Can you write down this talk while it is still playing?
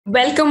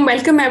Welcome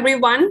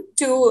everyone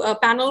to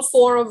panel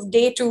 4 of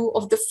day 2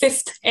 of the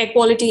 5th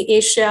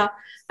AirQualityAsia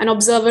and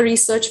Observer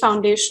Research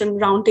Foundation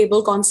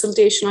Roundtable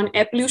Consultation on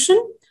Air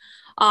Pollution.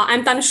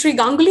 I'm Tanushree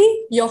Ganguly,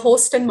 your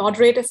host and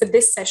moderator for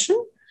this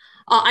session.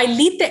 I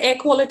lead the air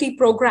quality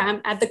program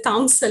at the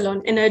Council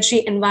on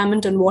Energy,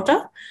 Environment and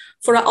Water.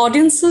 For our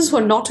audiences who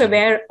are not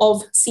aware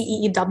of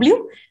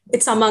CEEW,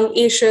 it's among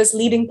Asia's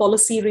leading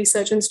policy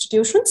research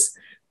institutions.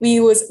 We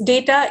use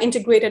data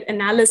integrated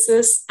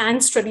analysis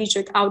and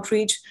strategic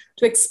outreach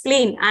to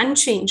explain and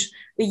change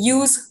the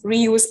use,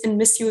 reuse, and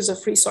misuse of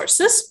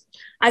resources.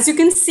 As you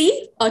can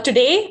see,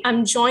 today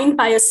I'm joined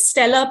by a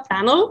stellar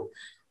panel.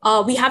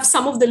 We have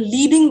some of the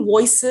leading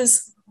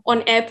voices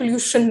on air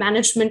pollution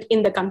management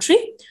in the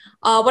country.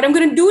 What I'm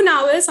going to do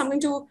now is I'm going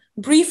to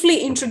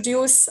briefly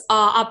introduce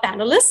our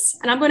panelists,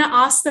 and I'm going to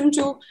ask them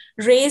to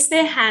raise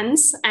their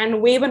hands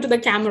and wave into the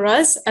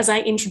cameras as I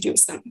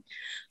introduce them.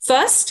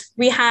 First,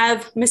 we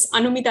have Ms.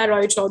 Anumita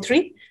Roy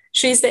Chaudhary.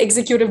 She's the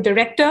Executive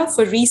Director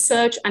for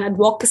Research and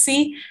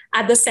Advocacy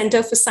at the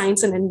Center for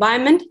Science and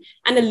Environment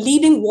and a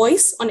leading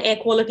voice on air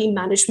quality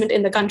management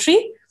in the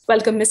country.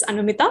 Welcome, Ms.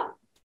 Anumita.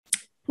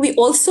 We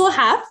also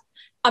have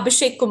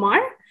Abhishek Kumar.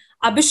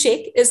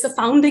 Abhishek is the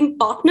founding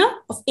partner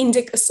of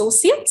Indic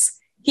Associates.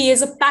 He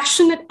is a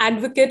passionate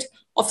advocate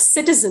of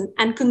citizen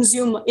and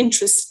consumer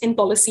interests in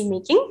policy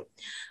making.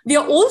 We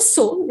are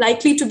also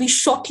likely to be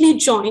shortly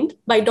joined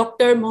by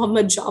Dr.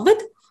 Mohammad Javed,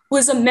 who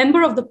is a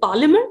member of the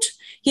parliament.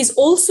 He's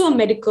also a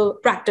medical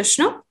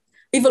practitioner.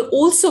 We will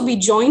also be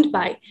joined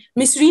by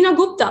Ms. Reena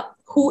Gupta,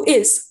 who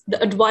is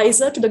the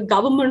advisor to the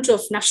government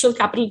of National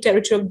Capital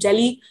Territory of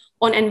Delhi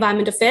on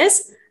environment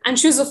affairs. And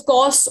she's, of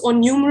course,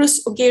 on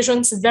numerous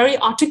occasions very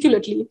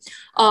articulately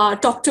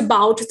talked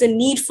about the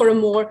need for a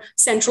more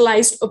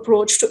centralized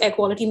approach to air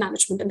quality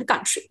management in the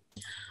country.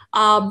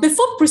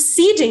 Before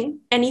proceeding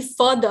any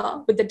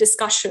further with the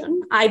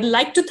discussion, I'd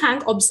like to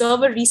thank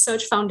Observer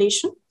Research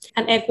Foundation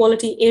and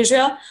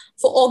AirQualityAsia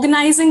for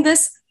organizing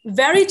this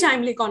very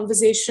timely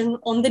conversation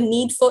on the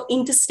need for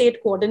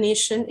interstate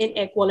coordination in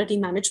air quality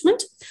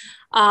management.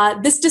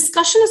 This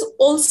discussion is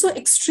also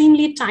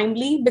extremely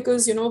timely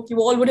because, you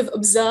all would have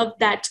observed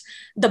that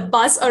the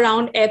buzz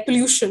around air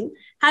pollution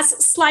has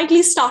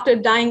slightly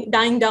started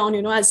dying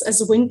down,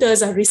 as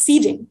winters are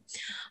receding.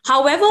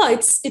 However,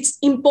 it's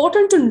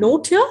important to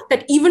note here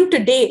that even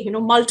today,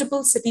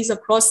 multiple cities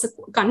across the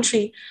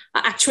country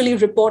are actually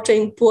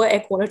reporting poor air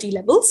quality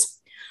levels.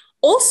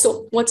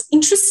 Also, what's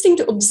interesting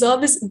to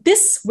observe is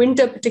this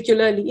winter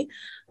particularly,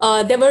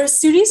 there were a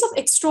series of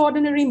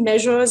extraordinary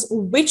measures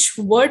which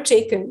were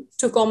taken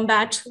to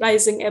combat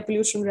rising air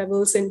pollution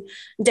levels in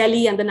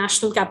Delhi and the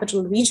National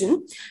Capital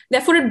Region.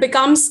 Therefore, it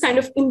becomes kind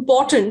of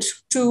important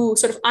to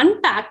sort of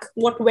unpack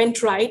what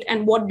went right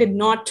and what did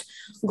not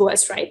go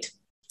as right.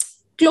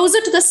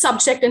 Closer to the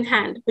subject in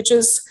hand, which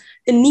is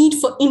the need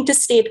for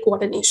interstate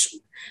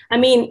coordination. I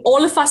mean,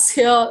 all of us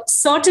here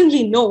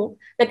certainly know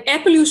that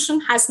air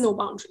pollution has no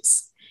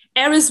boundaries.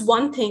 Air is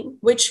one thing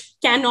which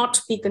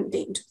cannot be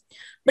contained.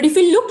 But if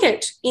we look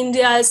at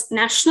India's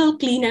National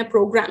Clean Air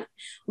Program,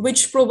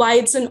 which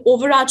provides an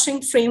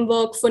overarching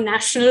framework for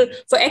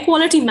air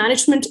quality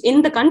management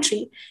in the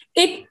country,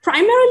 it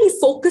primarily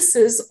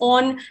focuses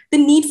on the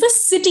need for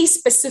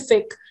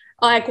city-specific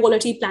air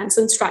quality plans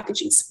and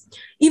strategies.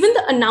 Even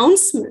the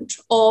announcement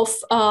of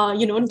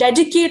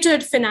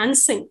dedicated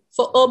financing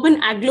for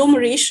urban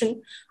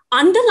agglomeration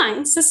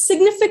underlines a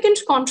significant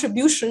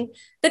contribution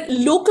that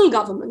local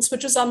governments,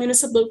 which is our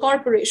municipal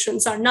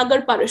corporations, our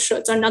Nagar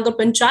Parishads, our Nagar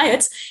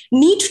Panchayats,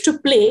 need to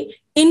play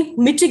in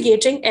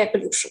mitigating air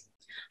pollution.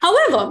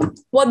 However,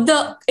 what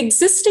the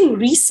existing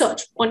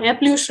research on air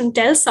pollution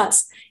tells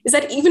us is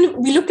that even if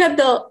we look at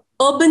the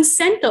urban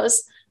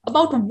centers,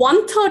 about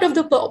 1/3 of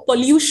the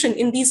pollution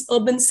in these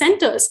urban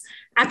centers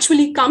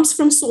actually comes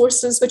from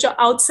sources which are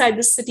outside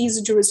the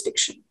city's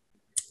jurisdiction.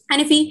 And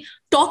if we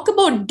talk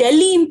about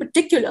Delhi in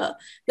particular,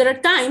 there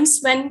are times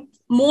when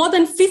more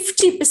than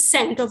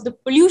 50% of the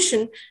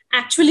pollution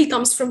actually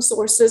comes from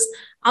sources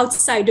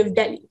outside of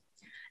Delhi.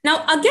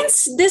 Now,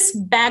 against this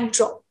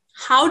backdrop,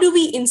 how do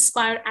we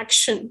inspire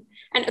action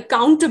and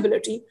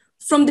accountability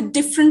from the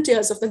different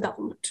tiers of the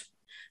government?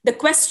 The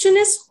question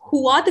is,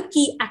 who are the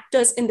key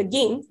actors in the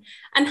game,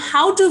 and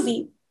how do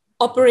we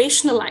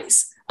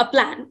operationalize a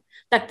plan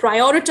that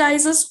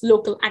prioritizes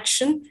local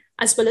action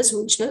as well as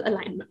regional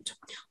alignment?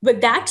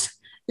 With that,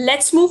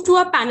 let's move to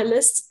our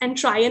panelists and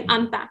try and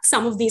unpack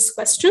some of these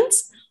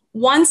questions.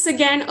 Once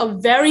again, a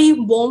very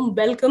warm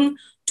welcome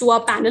to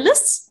our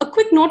panelists. A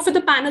quick note for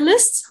the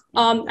panelists,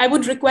 I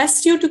would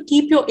request you to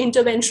keep your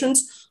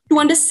interventions to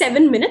under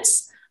 7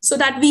 minutes, so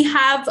that we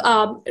have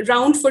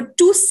round for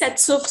 2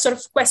 sets of sort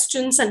of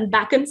questions and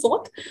back and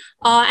forth.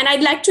 And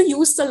I'd like to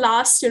use the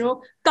last,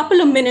 couple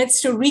of minutes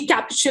to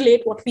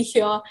recapitulate what we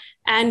hear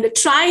and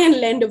try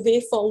and lend a way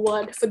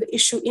forward for the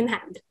issue in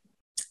hand.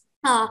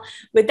 Uh,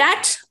 with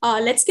that,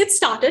 let's get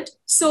started.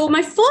 So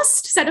my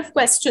first set of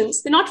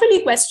questions, they're not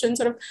really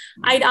questions,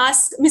 I'd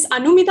ask Ms.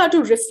 Anumita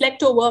to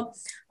reflect over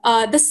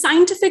the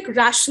scientific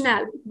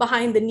rationale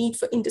behind the need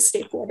for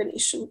interstate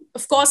coordination.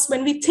 Of course,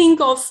 when we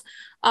think of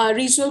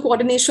regional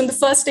coordination, the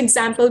first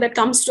example that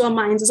comes to our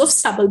minds is of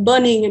stubble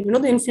burning and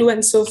the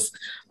influence of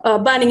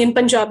burning in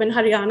Punjab and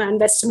Haryana and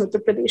Western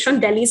Uttar Pradesh on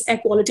Delhi's air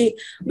quality.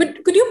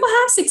 But could you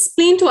perhaps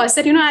explain to us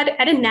that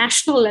at a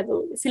national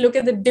level, if you look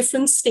at the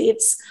different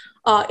states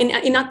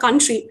in our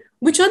country,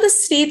 which are the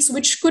states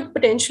which could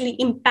potentially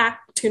impact,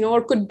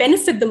 or could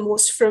benefit the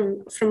most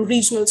from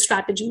regional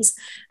strategies?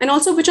 And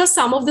also, which are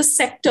some of the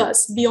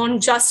sectors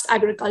beyond just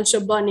agriculture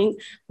burning,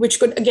 which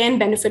could again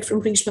benefit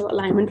from regional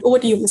alignment? Over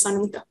to you, Ms.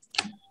 Anumita.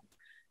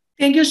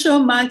 Thank you so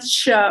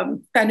much,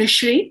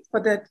 Tanushree,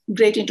 for the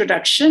great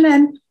introduction.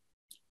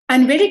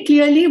 And very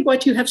clearly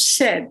what you have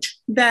said,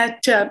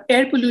 that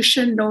air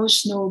pollution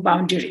knows no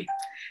boundary.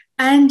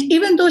 And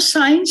even though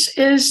science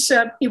is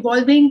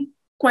evolving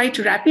quite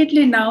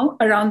rapidly now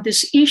around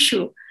this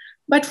issue,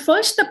 but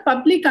first the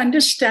public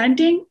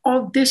understanding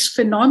of this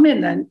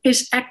phenomenon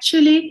is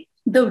actually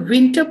the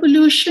winter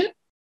pollution,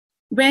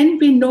 when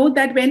we know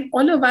that when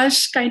all of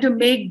us kind of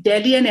make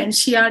Delhi and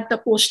NCR the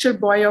poster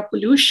boy of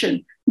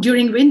pollution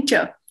during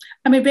winter,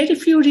 very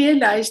few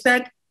realize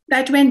that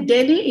when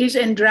Delhi is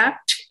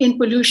enwrapped in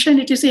pollution,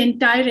 it is the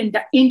entire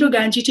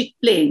Indo-Gangetic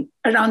plain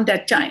around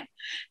that time.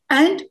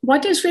 And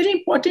what is very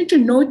important to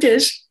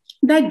notice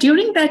that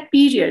during that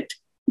period,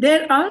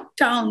 there are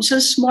towns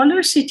or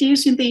smaller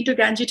cities in the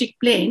Indo-Gangetic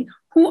plain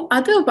who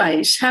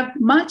otherwise have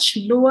much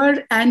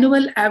lower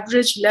annual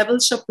average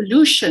levels of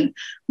pollution.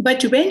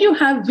 But when you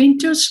have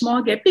winter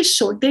smog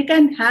episode, they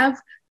can have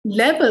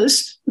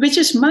levels which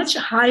is much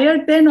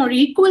higher than or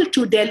equal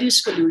to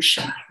Delhi's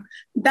pollution.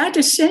 That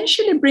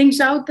essentially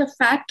brings out the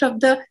fact of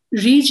the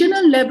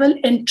regional level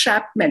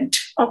entrapment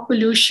of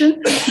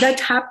pollution that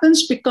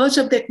happens because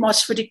of the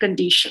atmospheric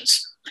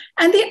conditions.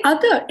 And the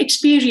other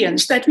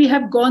experience that we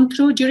have gone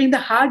through during the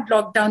hard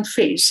lockdown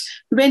phase,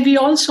 when we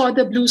all saw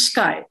the blue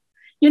sky,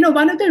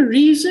 one of the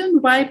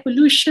reasons why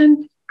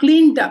pollution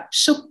cleaned up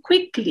so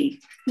quickly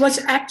was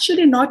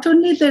actually not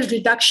only the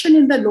reduction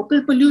in the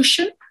local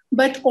pollution,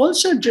 but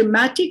also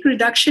dramatic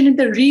reduction in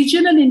the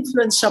regional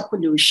influence of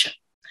pollution.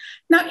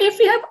 Now, if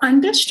we have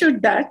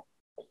understood that,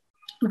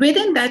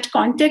 within that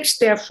context,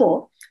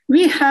 therefore,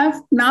 we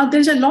have now,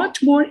 there's a lot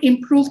more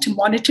improved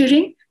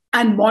monitoring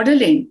and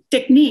modeling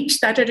techniques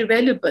that are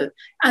available.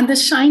 And the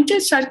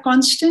scientists are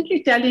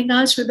constantly telling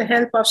us, with the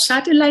help of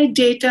satellite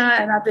data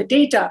and other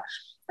data,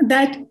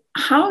 that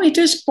how it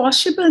is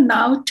possible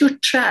now to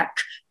track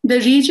the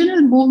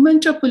regional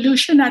movement of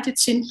pollution at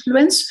its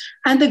influence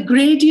and the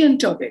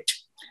gradient of it.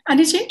 And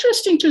it's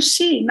interesting to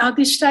see now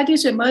these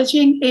studies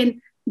emerging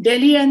in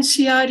Delhi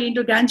NCR,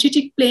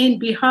 Indo-Gangetic plain,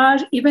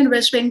 Bihar, even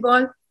West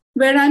Bengal,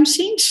 where I'm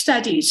seeing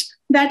studies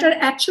that are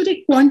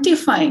actually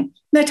quantifying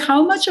that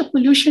how much of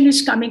pollution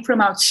is coming from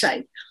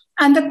outside.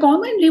 And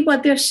commonly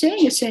what they're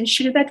saying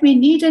essentially that we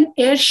need an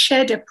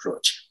airshed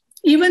approach,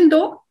 even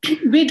though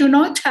we do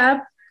not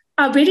have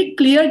a very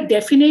clear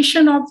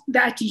definition of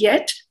that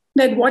yet,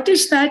 that what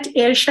is that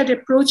airshed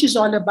approach is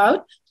all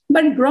about.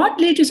 But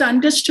broadly, it is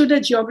understood a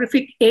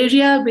geographic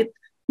area with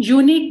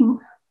unique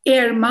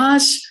air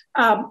mass,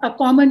 a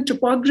common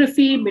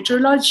topography,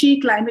 meteorology,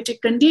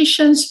 climatic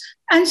conditions,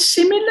 and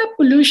similar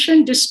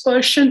pollution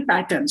dispersion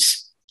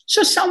patterns.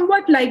 So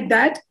somewhat like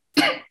that.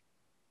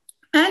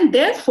 And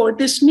therefore,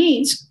 this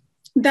means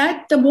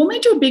that the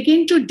moment you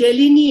begin to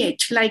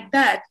delineate like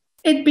that,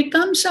 it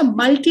becomes a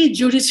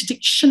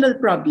multi-jurisdictional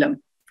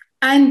problem,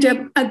 and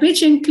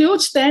which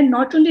includes then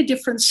not only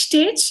different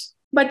states,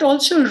 but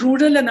also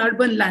rural and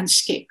urban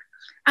landscape.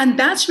 And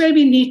that's where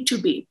we need to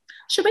be.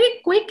 So very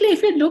quickly,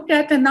 if we look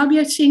at, and now we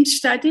are seeing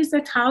studies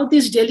that how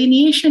this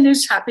delineation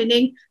is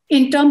happening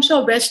in terms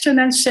of Western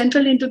and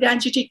Central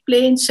Indo-Gangetic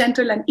plain,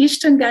 Central and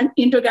Eastern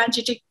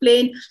Indo-Gangetic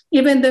plain,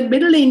 even the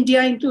Middle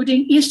India,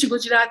 including East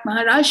Gujarat,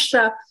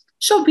 Maharashtra.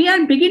 So we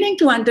are beginning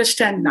to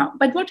understand now.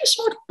 But what is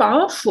more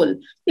powerful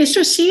is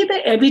to see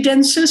the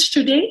evidences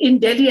today in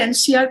Delhi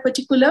NCR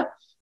particular,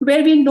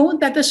 where we know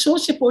that the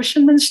source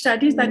apportionment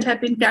studies that have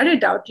been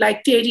carried out,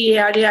 like TERI,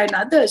 ARA, and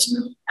others,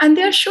 and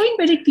they are showing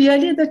very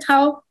clearly that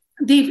how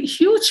the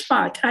huge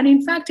part, and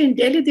in fact in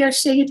Delhi, they are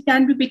saying it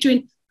can be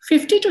between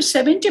 50 to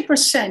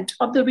 70%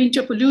 of the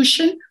winter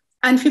pollution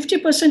and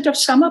 50% of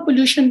summer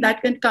pollution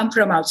that can come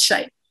from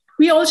outside.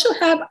 We also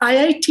have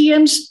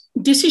IITM's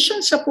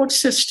decision support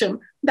system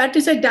that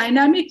is a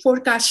dynamic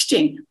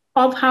forecasting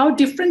of how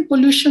different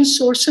pollution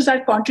sources are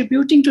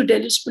contributing to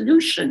Delhi's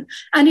pollution.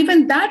 And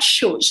even that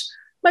shows.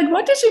 But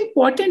what is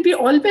important, we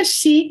always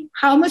see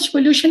how much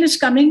pollution is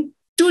coming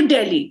to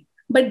Delhi,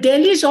 but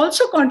Delhi is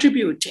also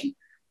contributing.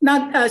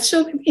 Now,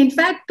 so in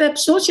fact, the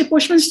source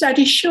apportionment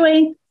study is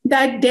showing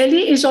that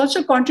Delhi is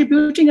also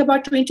contributing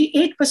about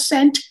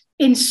 28%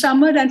 in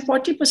summer and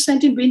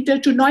 40% in winter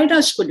to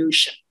Noida's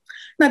pollution.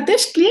 Now,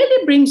 this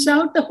clearly brings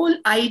out the whole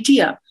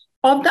idea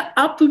of the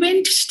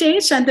upwind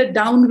states and the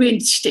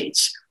downwind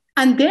states.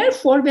 And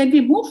therefore, when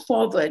we move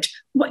forward,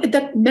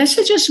 the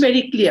message is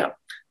very clear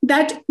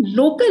that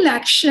local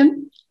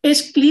action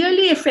is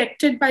clearly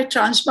affected by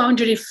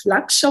transboundary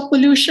flux of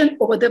pollution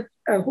over the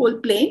whole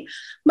plain.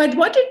 But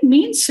what it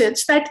means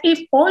is that if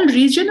all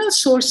regional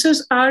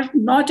sources are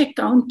not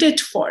accounted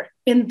for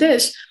in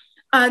this,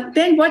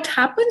 then what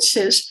happens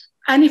is,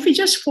 and if we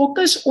just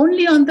focus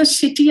only on the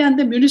city and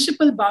the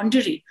municipal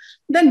boundary,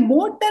 then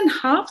more than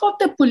half of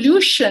the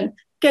pollution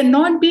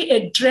cannot be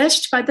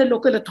addressed by the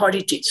local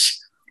authorities.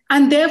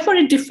 And therefore,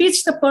 it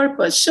defeats the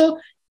purpose. So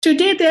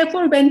today,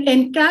 therefore, when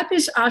NCAP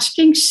is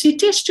asking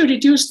cities to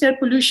reduce their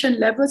pollution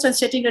levels and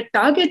setting a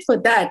target for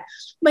that,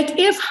 but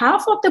if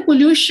half of the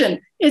pollution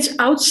is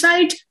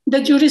outside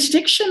the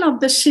jurisdiction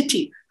of the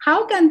city,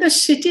 how can the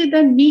city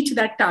then meet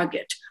that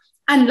target?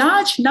 And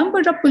large number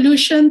of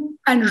pollution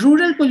and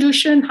rural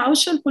pollution,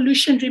 household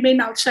pollution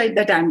remain outside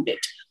that ambit.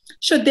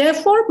 So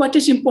therefore, what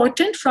is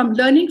important from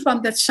learning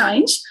from that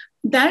science,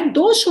 that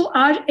those who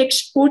are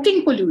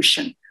exporting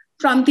pollution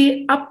from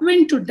the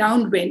upwind to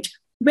downwind,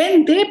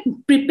 when they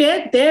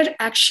prepare their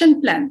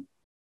action plan,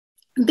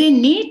 they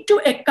need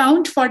to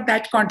account for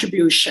that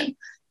contribution.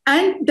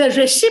 And the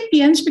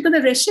recipients, because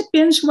the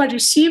recipients who are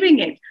receiving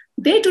it,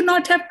 they do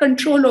not have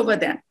control over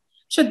them.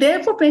 So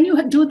therefore, when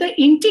you do the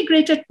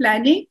integrated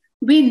planning,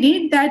 we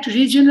need that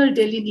regional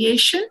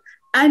delineation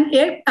and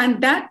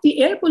that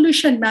the air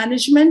pollution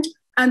management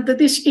and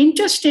this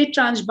interstate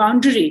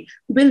transboundary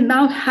will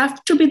now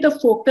have to be the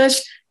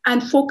focus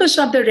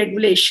of the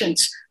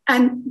regulations.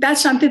 And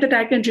that's something that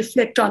I can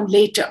reflect on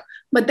later.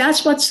 But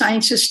that's what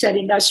science is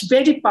telling us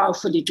very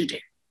powerfully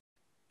today.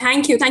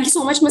 Thank you. Thank you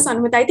so much, Ms.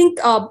 Anumita. I think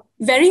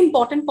very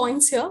important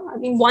points here. I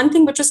mean, one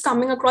thing which is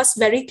coming across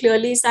very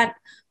clearly is that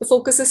the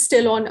focus is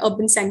still on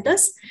urban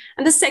centers.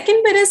 And the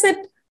second bit is that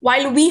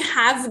while we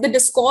have the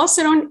discourse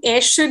around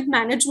airshed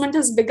management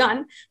has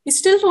begun, we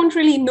still don't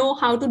really know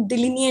how to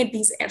delineate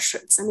these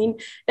airsheds. I mean,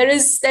 there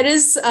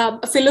is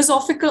a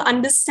philosophical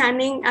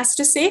understanding as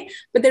to say,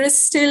 but there is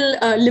still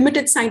a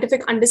limited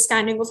scientific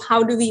understanding of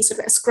how do we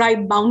sort of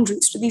ascribe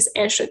boundaries to these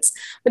airsheds.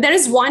 But there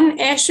is one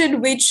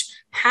airshed which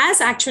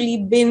has actually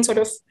been sort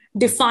of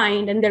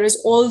defined, and there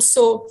is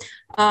also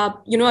a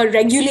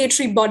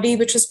regulatory body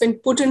which has been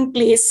put in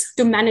place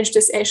to manage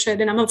this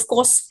airshed. And I'm of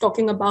course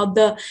talking about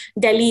the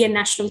Delhi and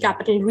National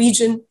Capital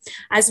Region.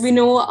 As we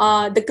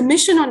know, the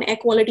Commission on Air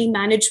Quality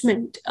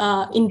Management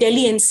in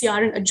Delhi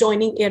NCR and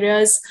adjoining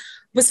areas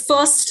was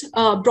first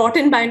brought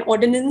in by an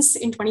ordinance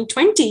in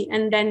 2020,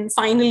 and then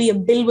finally a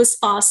bill was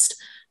passed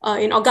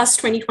in August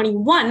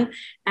 2021,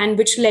 and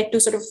which led to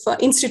sort of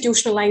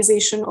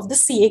institutionalization of the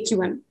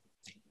CAQM.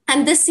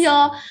 And this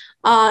year,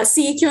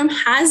 CAQM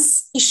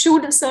has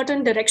issued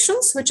certain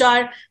directions which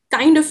are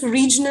kind of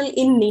regional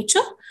in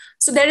nature.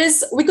 So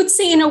we could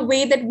say in a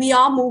way that we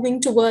are moving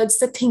towards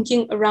the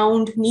thinking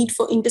around need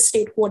for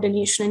interstate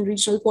coordination and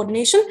regional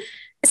coordination,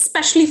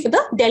 especially for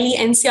the Delhi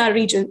NCR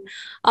region.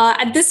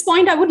 At this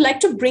point, I would like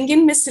to bring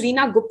in Ms.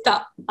 Reena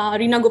Gupta.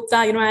 Reena Gupta,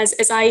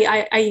 as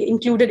I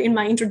included in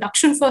my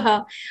introduction for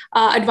her,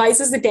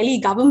 advises the Delhi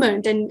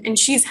government, and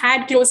she's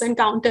had close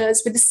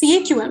encounters with the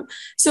CAQM.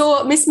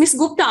 So Ms.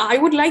 Gupta, I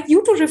would like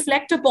you to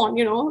reflect upon,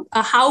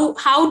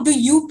 how do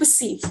you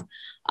perceive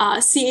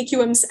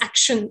CAQM's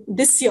action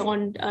this year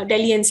on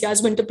Delhi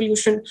NCR's winter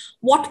pollution?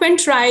 What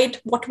went right?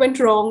 What went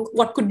wrong?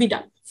 What could be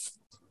done?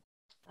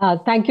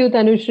 Thank you,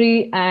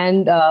 Tanushree.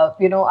 And,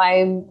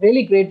 I'm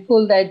really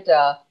grateful that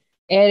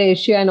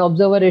AirAsia and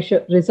Observer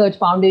Research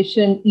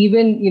Foundation,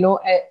 even,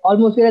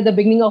 almost we're at the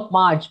beginning of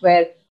March,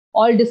 where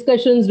all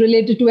discussions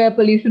related to air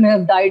pollution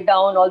have died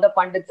down. All the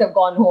pundits have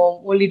gone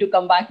home, only to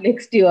come back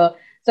next year.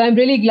 So I'm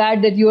really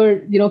glad that you're,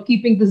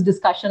 keeping this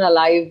discussion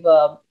alive,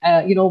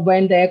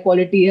 when the air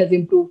quality has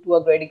improved to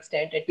a great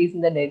extent, at least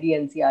in the Delhi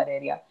NCR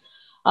area.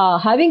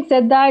 Having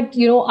said that,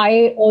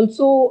 I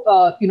also,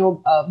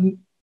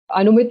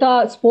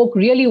 Anumita spoke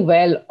really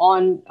well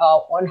on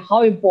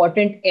how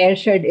important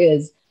airshed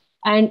is.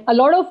 And a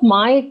lot of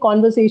my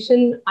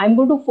conversation, I'm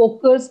going to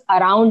focus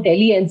around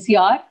Delhi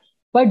NCR,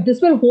 but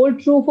this will hold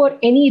true for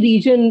any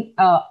region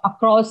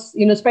across,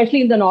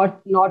 especially in the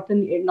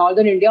northern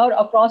India or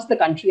across the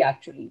country,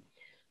 actually.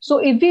 So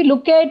if we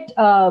look at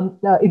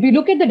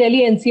the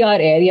Delhi NCR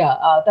area,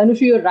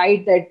 Tanushree, you're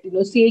right that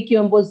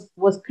CAQM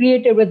was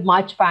created with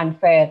much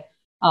fanfare,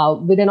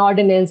 with an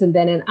ordinance and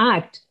then an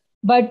act.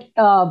 But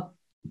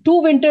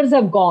 2 winters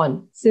have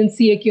gone since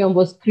CAQM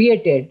was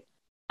created.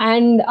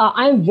 And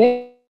I'm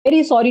very,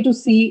 very sorry to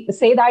say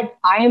that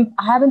I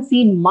haven't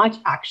seen much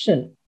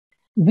action.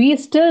 We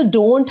still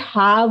don't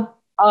have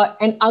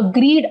an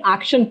agreed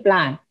action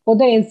plan for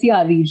the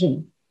NCR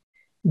region.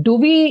 Do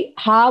we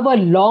have a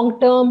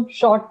long-term,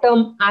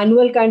 short-term,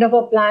 annual kind of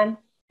a plan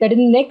that in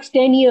the next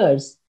 10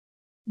 years,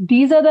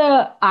 these are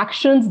the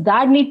actions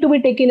that need to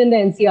be taken in the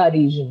NCR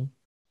region?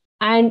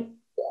 And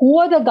who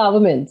are the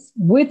governments,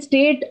 which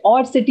state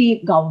or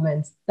city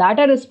governments that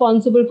are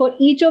responsible for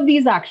each of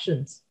these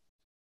actions?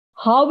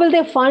 How will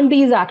they fund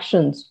these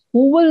actions?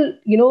 Who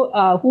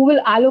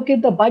will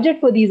allocate the budget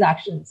for these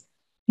actions?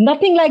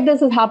 Nothing like this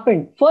has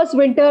happened. First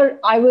winter,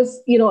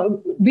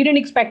 we didn't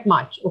expect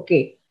much.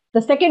 Okay.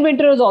 The second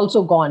winter is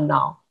also gone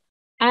now.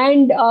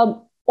 And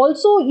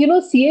also,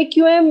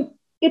 CAQM,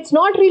 it's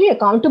not really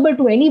accountable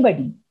to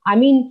anybody. I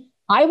mean,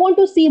 I want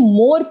to see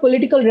more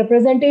political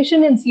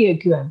representation in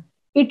CAQM.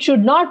 It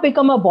should not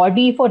become a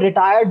body for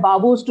retired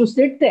babus to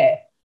sit there.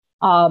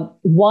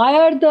 Why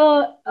are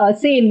the,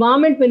 say,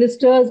 environment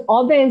ministers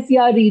of the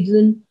NCR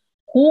region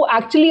who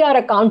actually are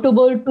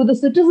accountable to the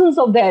citizens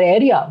of their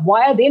area?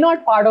 Why are they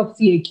not part of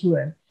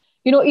CAQM?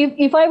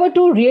 If I were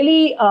to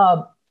really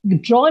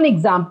draw an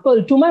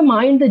example, to my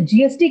mind, the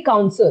GST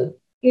Council,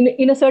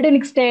 in a certain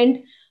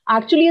extent,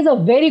 actually is a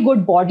very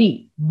good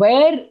body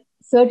where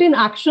certain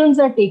actions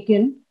are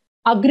taken,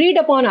 agreed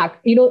upon,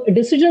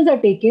 decisions are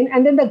taken,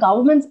 and then the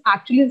governments,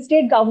 actually the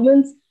state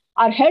governments,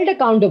 are held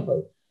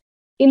accountable.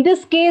 In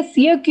this case,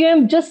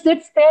 CAQM just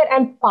sits there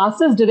and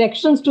passes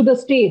directions to the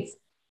states.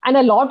 And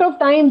a lot of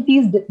times,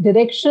 these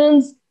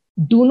directions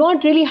do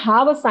not really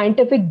have a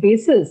scientific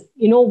basis.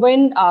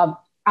 When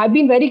I've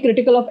been very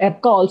critical of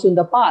EPCA also in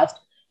the past,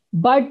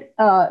 but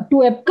to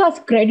EPCA's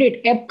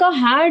credit, EPCA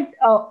had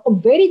a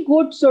very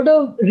good sort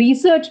of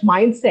research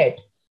mindset.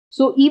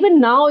 So even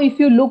now, if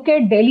you look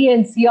at Delhi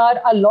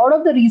NCR, a lot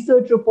of the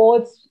research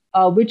reports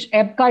which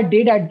EPCA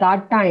did at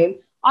that time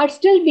are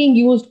still being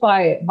used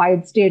by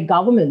state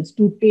governments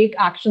to take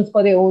actions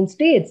for their own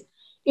states.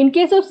 In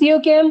case of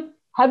CAQM,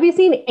 have you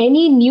seen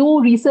any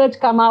new research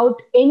come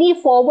out, any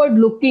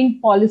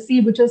forward-looking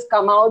policy which has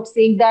come out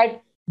saying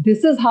that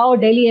this is how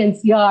Delhi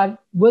NCR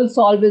will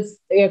solve its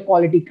air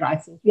quality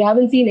crisis? We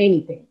haven't seen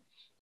anything.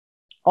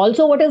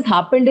 Also, what has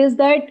happened is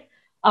that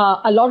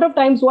a lot of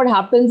times what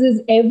happens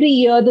is every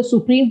year the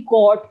Supreme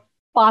Court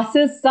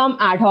passes some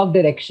ad hoc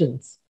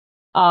directions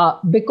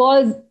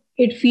because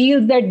it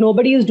feels that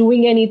nobody is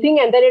doing anything,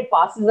 and then it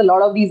passes a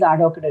lot of these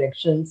ad hoc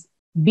directions.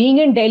 Being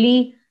in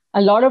Delhi,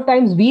 a lot of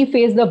times we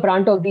face the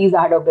brunt of these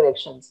ad hoc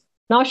directions.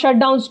 Now, shut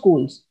down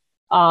schools.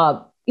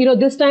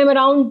 This time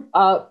around,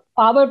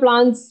 power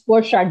plants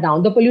were shut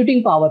down, the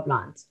polluting power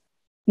plants.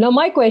 Now,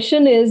 my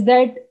question is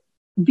that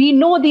we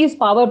know these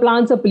power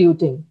plants are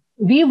polluting.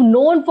 We've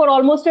known for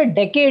almost a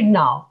decade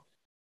now,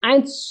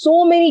 and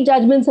so many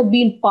judgments have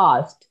been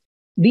passed.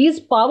 These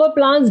power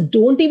plants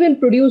don't even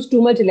produce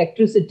too much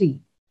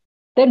electricity.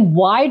 Then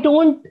why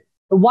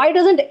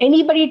doesn't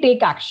anybody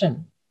take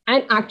action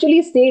and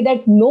actually say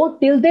that no,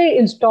 till they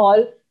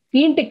install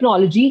clean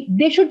technology,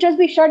 they should just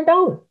be shut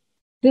down?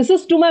 This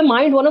is, to my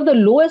mind, one of the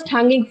lowest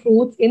hanging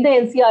fruits in the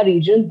NCR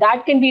region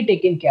that can be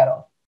taken care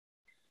of.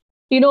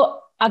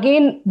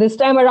 Again, this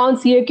time around,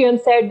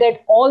 CAQM said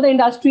that all the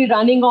industry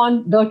running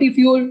on dirty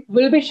fuel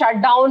will be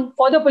shut down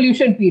for the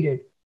pollution period.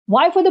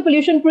 Why for the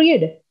pollution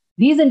period?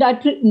 These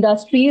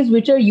industries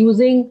which are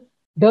using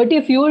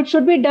dirty fuel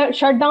should be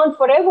shut down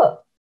forever.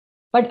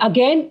 But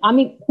again, I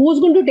mean, who's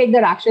going to take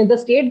that action? If the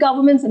state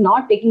governments are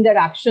not taking that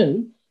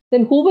action,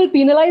 then who will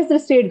penalize the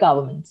state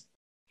governments?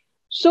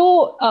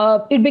 So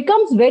it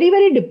becomes very,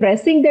 very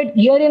depressing that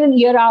year in and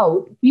year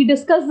out, we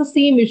discuss the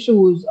same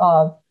issues,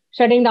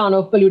 shutting down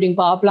of polluting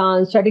power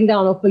plants, shutting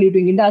down of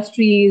polluting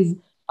industries,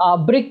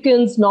 brick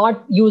kilns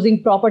not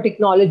using proper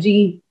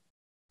technology,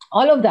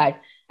 all of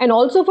that. And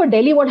also for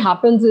Delhi, what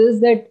happens is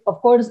that, of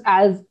course,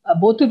 as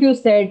both of you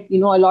said, a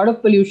lot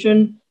of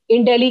pollution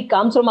in Delhi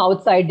comes from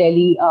outside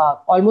Delhi,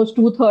 almost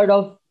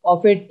 2/3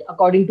 of it,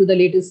 according to the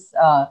latest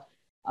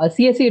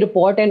CSE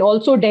report. And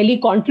also Delhi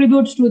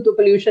contributes to the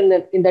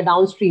pollution in the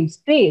downstream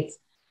states.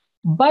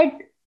 But,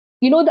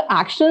 the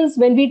actions,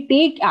 when we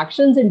take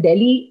actions in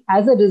Delhi,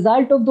 as a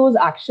result of those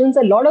actions,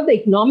 a lot of the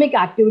economic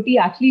activity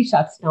actually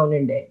shuts down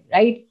in Delhi,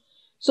 right?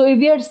 So if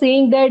we are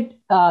saying that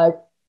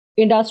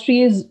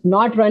industries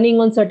not running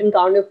on certain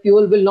kind of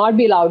fuel will not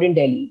be allowed in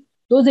Delhi,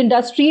 those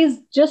industries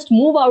just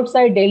move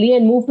outside Delhi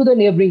and move to the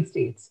neighboring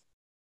states.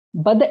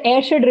 But the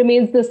airshed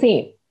remains the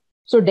same.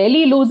 So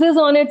Delhi loses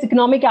on its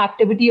economic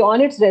activity,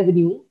 on its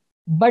revenue,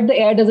 but the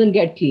air doesn't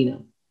get cleaner.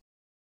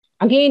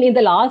 Again, in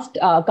the last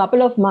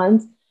couple of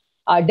months,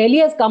 Delhi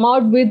has come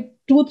out with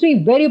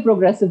 2-3 very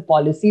progressive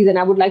policies, and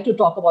I would like to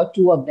talk about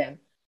two of them.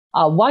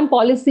 One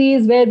policy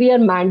is where we are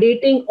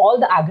mandating all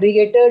the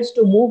aggregators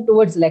to move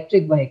towards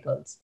electric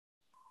vehicles.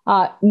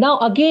 Now,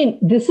 again,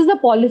 this is a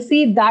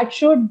policy that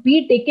should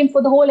be taken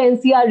for the whole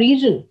NCR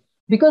region,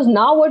 because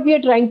now what we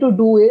are trying to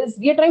do is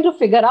we are trying to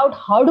figure out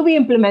how do we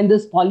implement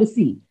this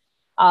policy.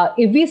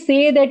 If we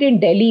say that in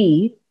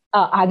Delhi,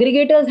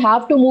 aggregators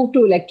have to move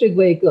to electric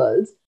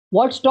vehicles,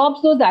 what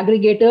stops those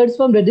aggregators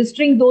from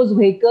registering those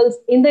vehicles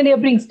in the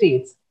neighboring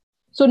states?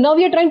 So now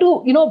we are trying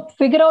to,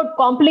 figure out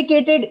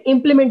complicated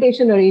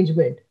implementation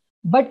arrangement.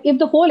 But if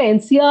the whole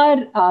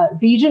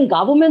NCR region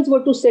governments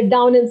were to sit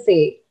down and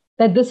say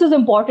that this is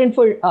important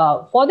for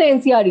the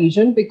NCR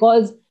region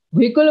because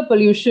vehicular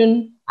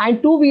pollution and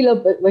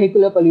two-wheeler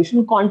vehicular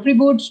pollution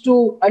contributes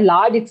to a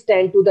large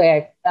extent to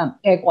the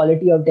air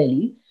quality of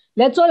Delhi,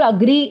 let's all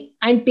agree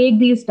and take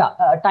these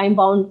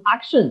time-bound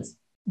actions.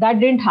 That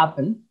didn't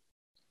happen.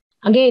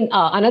 Again,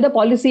 another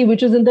policy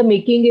which is in the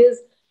making is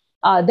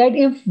that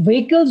if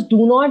vehicles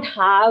do not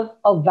have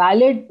a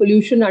valid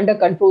pollution under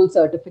control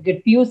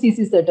certificate,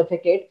 PUCC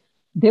certificate,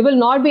 they will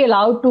not be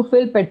allowed to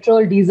fill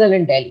petrol, diesel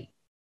in Delhi.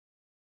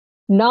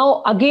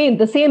 Now, again,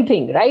 the same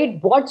thing, right?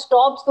 What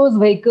stops those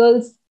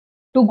vehicles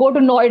to go to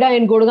Noida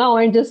and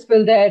Gurgaon and just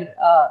fill their,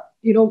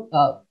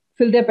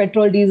 fill their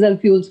petrol, diesel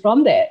fuels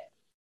from there?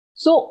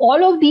 So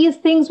all of these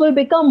things will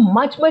become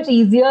much, much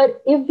easier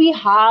if we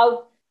have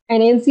an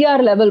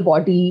NCR level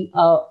body,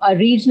 a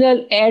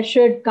regional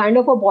airshed kind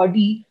of a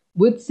body,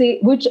 which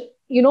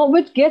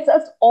gets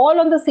us all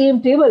on the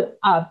same table.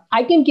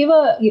 I can give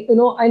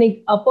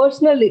a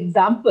personal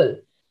example.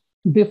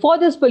 Before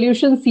this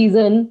pollution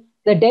season,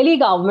 the Delhi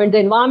government, the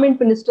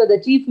environment minister,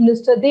 the chief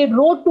minister, they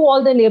wrote to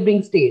all the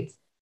neighboring states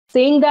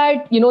saying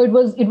that,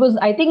 it was,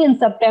 I think in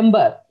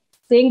September,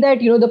 saying that,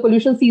 the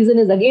pollution season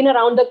is again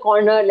around the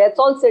corner. Let's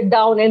all sit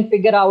down and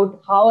figure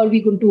out how are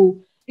we going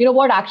to,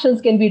 what actions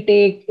can we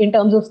take in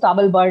terms of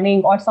stubble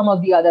burning or some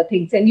of the other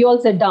things. And you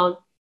all sit down.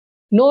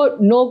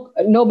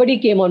 Nobody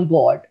came on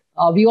board.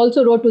 We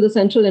also wrote to the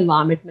central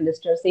environment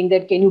minister saying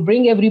that, can you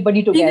bring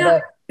everybody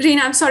together?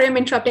 Reena, I'm sorry I'm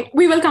interrupting.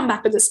 We will come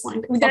back to this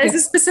point. There is a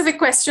specific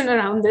question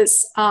around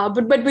this,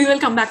 but we will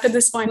come back to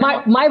this point.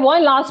 My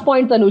one last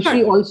point,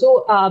 Tanushri,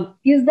 also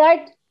is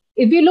that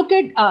if you look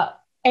at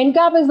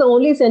NCAP is the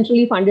only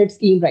centrally funded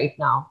scheme right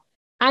now,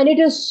 and it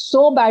is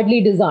so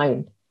badly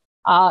designed.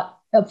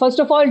 First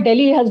of all,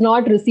 Delhi has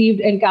not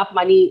received NCAP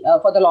money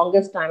for the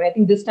longest time. I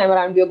think this time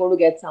around we are going to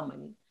get some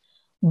money.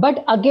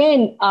 But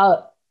again,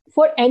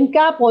 for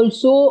NCAP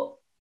also,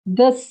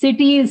 the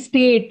city,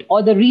 state,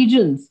 or the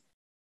regions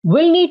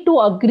will need to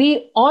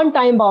agree on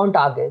time-bound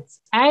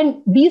targets.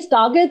 And these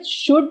targets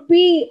should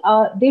be,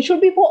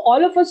 for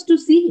all of us to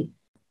see.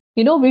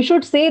 We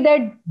should say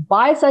that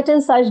by such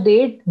and such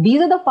date,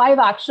 these are the 5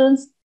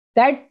 actions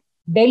that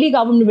Delhi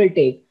government will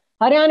take,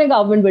 Haryana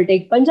government will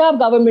take, Punjab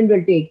government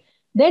will take.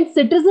 Then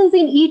citizens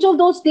in each of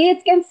those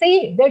states can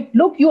say that,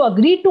 look, you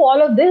agreed to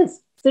all of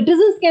this.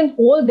 Citizens can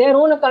hold their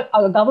own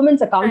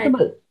governments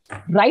accountable.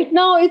 Right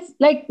now, it's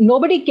like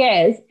nobody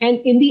cares. And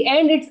in the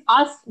end, it's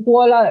us who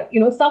all are,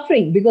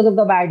 suffering because of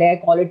the bad air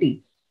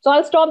quality. So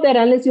I'll stop there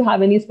unless you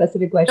have any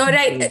specific questions. All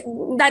right.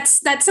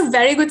 That's a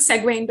very good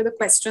segue into the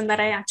question that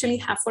I actually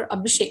have for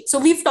Abhishek. So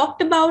we've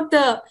talked about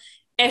the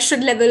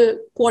airshed level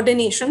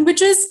coordination,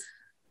 which is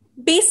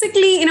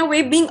basically, in a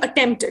way, being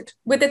attempted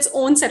with its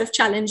own set of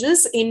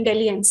challenges in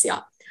Delhi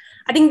NCR.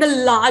 I think the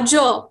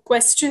larger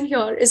question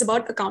here is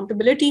about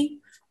accountability.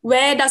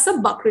 Where does the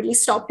buck really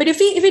stop? But if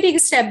we take a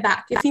step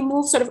back, if we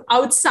move sort of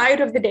outside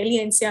of the Delhi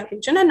NCR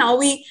region, and now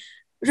we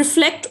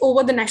reflect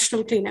over the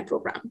National Clean Air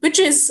Program, which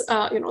is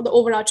the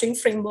overarching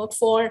framework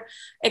for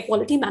air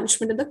quality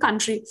management in the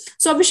country.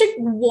 So Abhishek,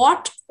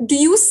 what do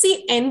you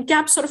see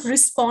NCAP sort of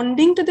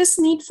responding to this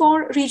need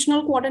for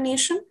regional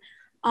coordination?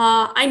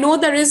 I know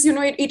there is,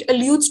 it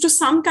alludes to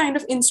some kind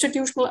of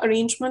institutional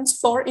arrangements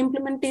for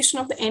implementation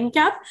of the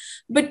NCAP,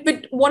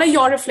 but what are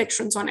your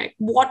reflections on it?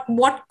 What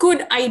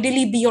could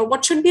ideally be, or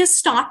what should be a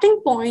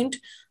starting point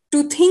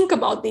to think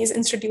about these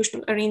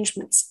institutional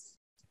arrangements?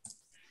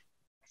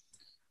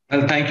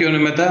 Well, thank you,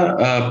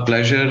 Anumita.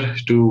 Pleasure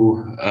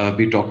to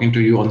be talking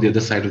to you on the other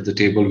side of the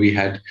table. We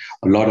had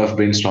a lot of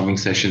brainstorming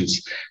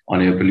sessions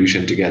on air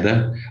pollution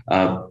together.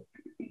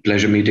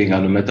 Pleasure meeting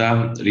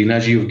Anumita. Reena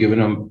ji, you've given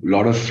a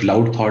lot of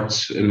loud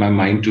thoughts in my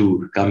mind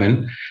to come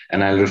in,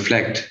 and I'll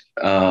reflect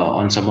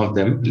on some of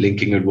them,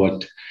 linking with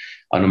what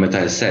Anumita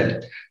has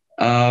said.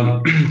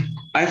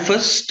 I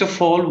first of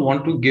all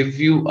want to give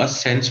you a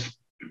sense,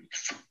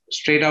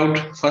 straight out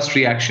first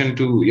reaction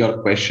to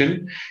your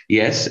question.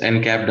 Yes,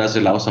 NCAP does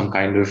allow some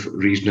kind of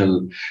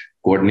regional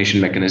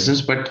coordination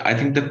mechanisms, but I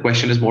think the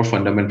question is more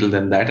fundamental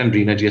than that, and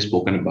Reena ji has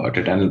spoken about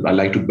it, and I'd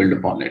like to build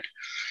upon it.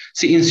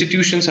 See,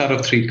 institutions are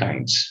of 3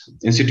 kinds.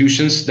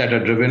 Institutions that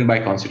are driven by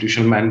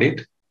constitutional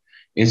mandate,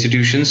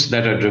 institutions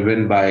that are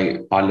driven by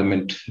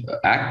parliament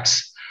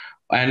acts,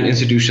 and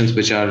institutions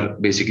which are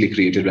basically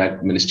created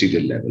at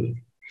ministerial level.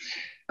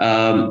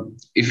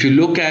 If you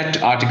look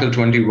at Article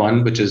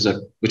 21, which has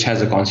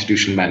a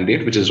constitutional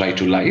mandate, which is right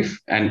to life,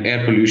 and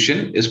air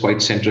pollution is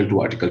quite central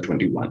to Article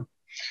 21.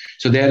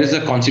 So there is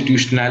a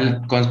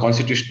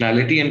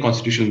constitutionality and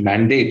constitutional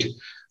mandate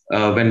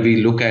when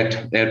we look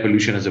at air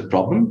pollution as a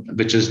problem,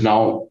 which is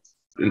now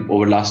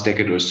over the last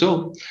decade or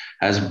so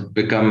has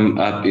become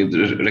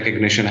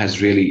recognition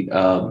has really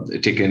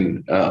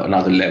taken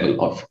another level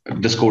of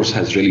discourse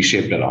has really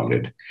shaped around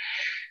it.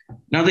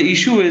 Now, the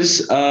issue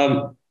is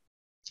to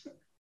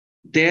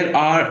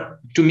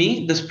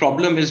me, this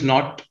problem is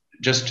not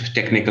just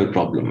technical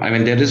problem. I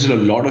mean, there is a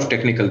lot of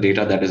technical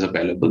data that is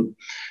available.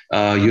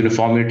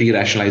 Uniformity,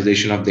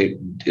 rationalization of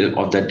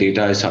that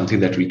data is something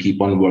that we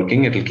keep on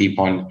working. It will keep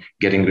on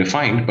getting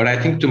refined. But I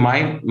think to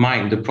my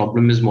mind, the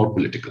problem is more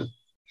political.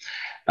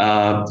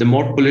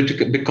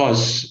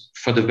 Because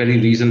for the very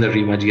reason that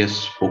Reema ji has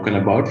spoken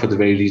about, for the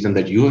very reason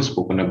that you have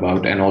spoken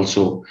about, and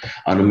also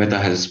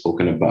Anumita has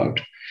spoken about.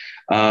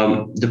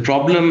 The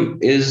problem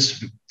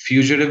is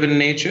fugitive in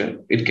nature.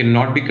 It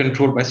cannot be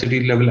controlled by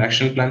city level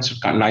action plans.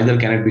 Neither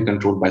can it be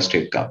controlled by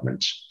state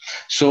governments.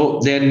 So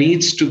there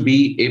needs to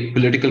be a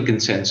political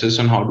consensus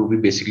on how do we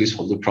basically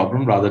solve the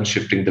problem rather than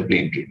shifting the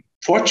blame game.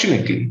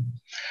 Fortunately,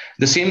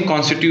 the same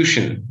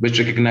constitution which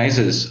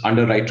recognizes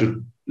under right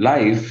to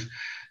life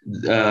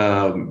the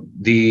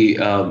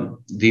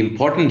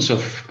importance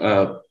of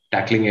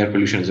tackling air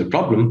pollution as a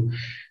problem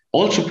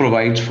also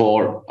provides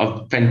for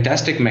a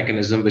fantastic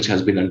mechanism which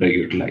has been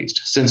underutilized.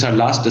 Since our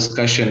last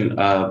discussion,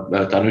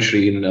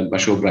 Tanushree, in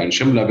Mashobra and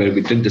Shimla, where we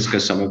did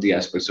discuss some of the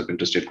aspects of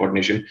interstate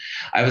coordination,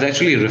 I was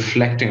actually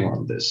reflecting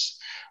on this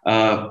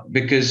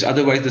because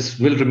otherwise this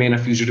will remain a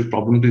fugitive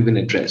problem to even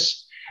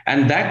address.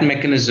 And that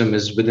mechanism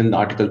is within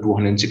Article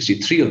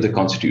 263 of the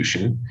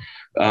Constitution,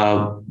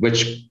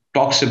 which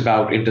talks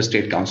about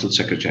interstate council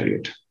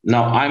secretariat.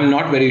 Now, I'm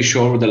not very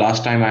sure the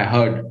last time I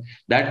heard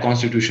that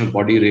constitutional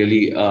body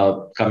really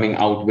coming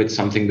out with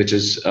something which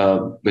is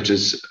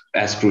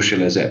as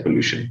crucial as air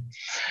pollution.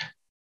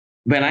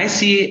 When I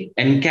see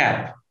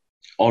NCAP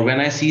or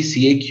when I see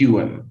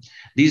CAQM,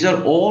 these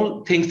are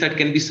all things that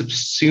can be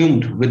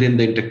subsumed within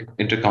the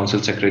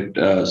inter-council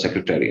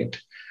secretariat.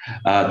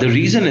 The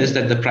reason is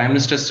that the Prime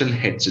Minister still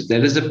heads it.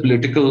 There is a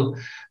political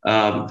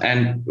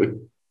and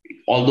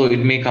although it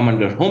may come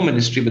under Home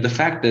Ministry, but the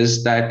fact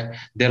is that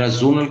there are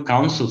zonal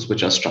councils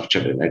which are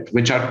structured in it,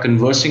 which are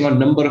conversing on a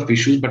number of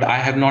issues, but I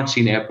have not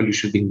seen air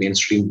pollution being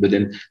mainstreamed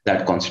within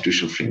that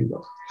constitutional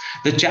framework.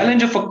 The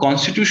challenge of a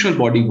constitutional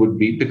body would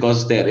be,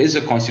 because there is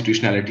a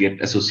constitutionality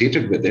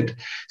associated with it,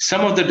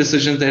 some of the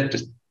decisions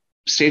that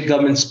state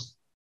governments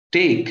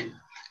take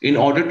in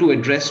order to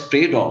address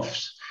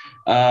trade-offs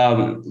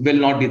will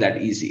not be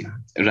that easy,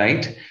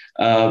 right?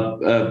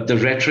 The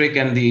rhetoric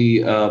and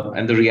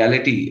the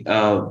reality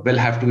will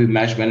have to be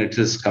matched when it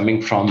is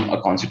coming from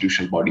a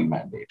constitutional body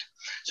mandate.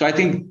 So I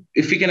think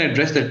if we can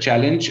address that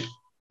challenge,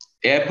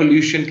 air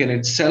pollution can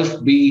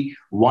itself be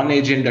one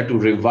agenda to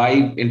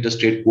revive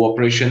interstate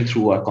cooperation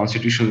through a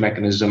constitutional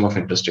mechanism of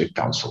interstate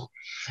council.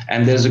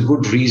 And there's a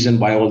good reason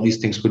why all these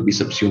things could be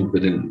subsumed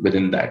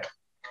within that.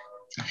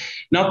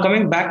 Now,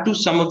 coming back to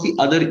some of the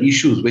other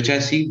issues, which I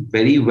see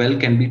very well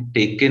can be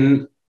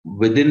taken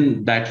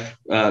within that,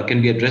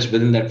 can be addressed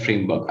within that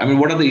framework. I mean,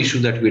 what are the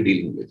issues that we're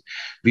dealing with?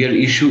 We are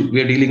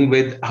dealing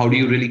with how do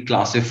you really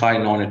classify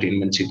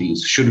non-attainment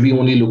cities? Should we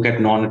only look at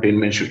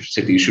non-attainment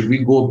cities? Should we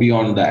go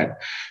beyond that?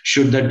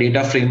 Should the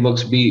data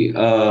frameworks be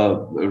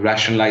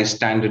rationalized,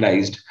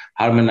 standardized,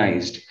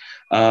 harmonized?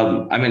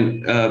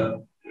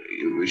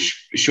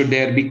 Should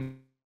there be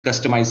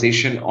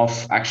customization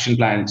of action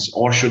plans,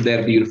 or should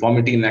there be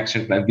uniformity in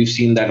action plans? We've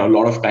seen that a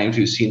lot of times.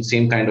 We've seen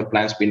same kind of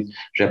plans being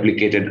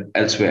replicated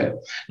elsewhere.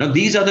 Now,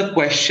 these are the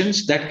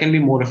questions that can be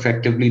more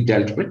effectively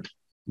dealt with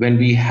when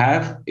we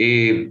have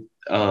a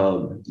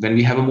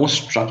more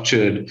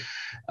structured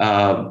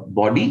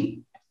body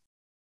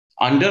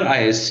under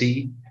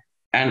ISC,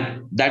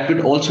 and that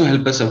would also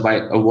help us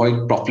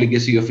avoid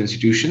profligacy of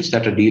institutions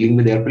that are dealing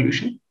with air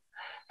pollution,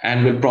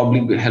 and will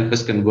probably help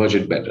us converge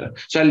it better.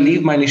 So I'll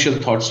leave my initial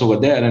thoughts over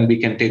there and we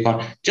can take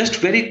on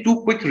just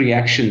two quick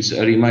reactions.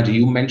 Rimaji,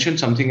 you mentioned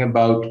something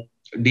about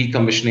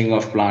decommissioning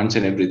of plants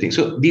and everything.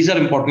 So these are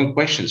important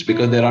questions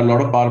because there are a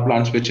lot of power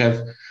plants which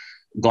have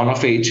gone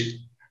off age.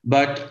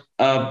 But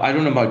I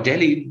don't know about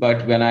Delhi,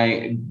 but when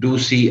I do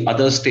see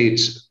other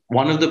states,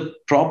 one of the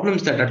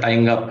problems that are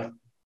tying up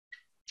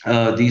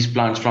these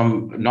plants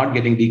from not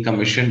getting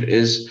decommissioned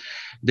is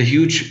the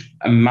huge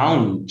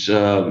amount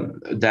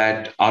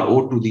that are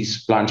owed to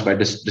these plants by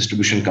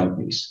distribution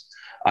companies.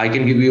 I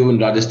can give you in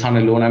Rajasthan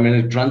alone, I mean,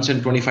 it runs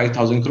in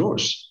 25,000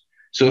 crores.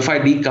 So if I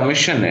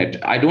decommission it,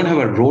 I don't have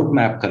a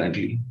roadmap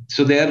currently.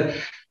 So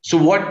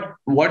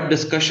what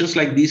discussions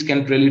like these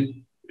can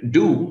really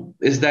do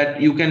is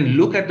that you can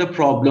look at the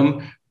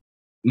problem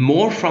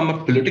more from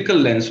a political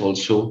lens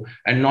also,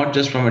 and not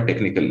just from a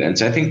technical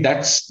lens. I think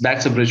that's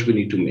a bridge we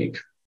need to make.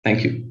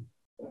 Thank you.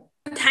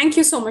 Thank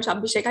you so much,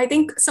 Abhishek. I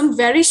think some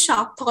very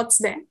sharp thoughts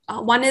there.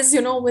 One is,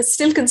 we're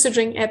still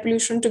considering air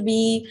pollution to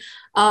be,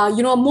 a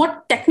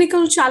more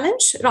technical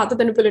challenge rather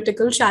than a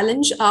political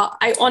challenge.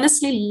 I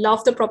honestly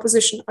love the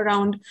proposition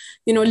around,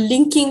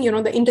 linking,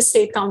 the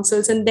interstate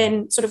councils and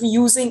then sort of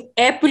using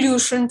air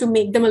pollution to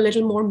make them a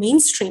little more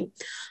mainstream.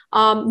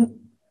 On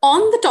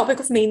the topic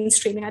of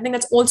mainstreaming, I think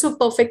that's also a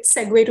perfect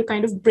segue to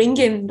kind of bring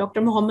in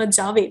Dr. Mohammad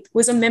Javed, who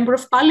is a member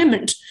of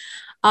parliament.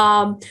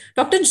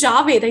 Dr.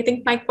 Javed, I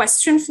think my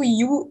question for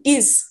you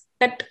is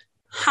that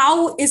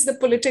how is the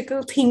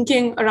political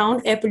thinking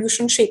around air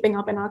pollution shaping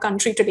up in our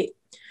country today?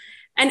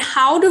 And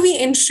how do we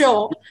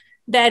ensure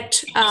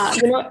that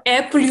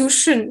air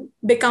pollution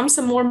becomes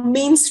a more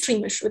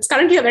mainstream issue? It's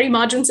currently a very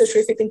marginal issue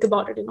if you think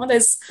about it.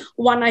 There's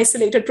one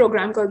isolated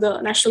program called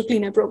the National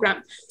Clean Air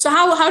Program. So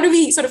how do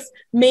we sort of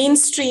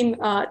mainstream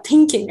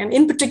thinking, and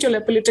in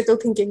particular political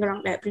thinking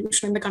around air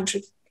pollution in the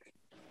country?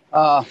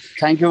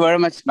 Thank you very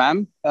much,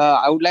 ma'am.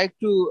 I would like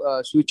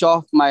to switch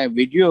off my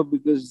video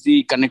because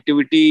the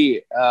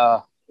connectivity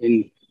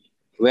in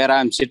where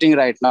I'm sitting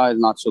right now is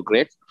not so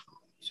great.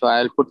 So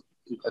I'll put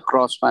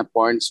across my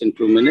points in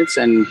 2 minutes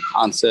and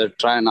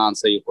try and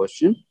answer your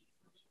question.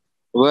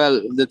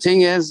 Well, the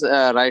thing is,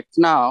 right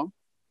now,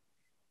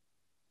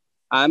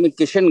 I'm in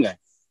Kishanganj,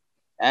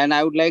 and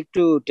I would like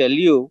to tell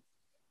you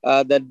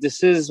that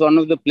this is one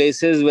of the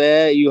places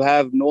where you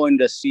have no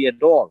industry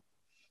at all.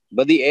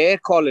 But the air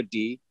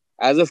quality,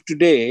 as of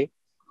today,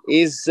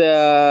 is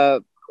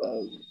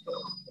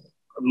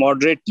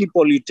moderately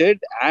polluted,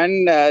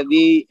 and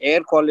the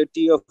air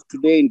quality of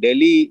today in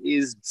Delhi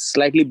is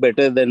slightly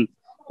better than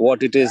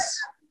what it is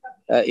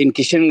in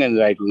Kishanganj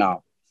right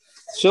now.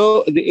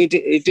 So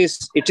it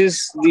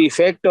is the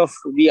effect of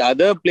the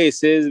other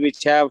places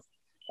which have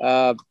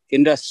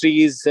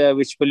industries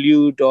which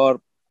pollute,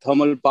 or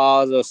thermal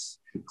powers or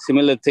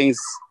similar things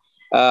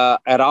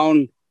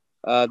around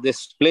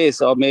this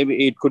place, or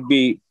maybe it could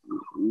be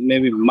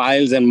maybe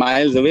miles and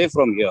miles away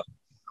from here.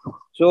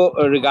 So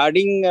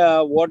regarding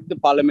what the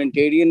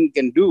parliamentarian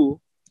can do,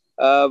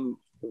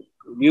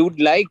 we would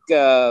like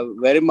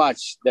very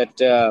much that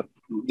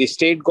the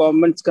state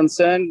government's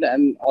concerned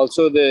and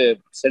also the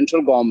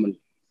central government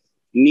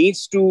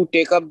needs to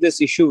take up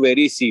this issue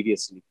very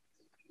seriously.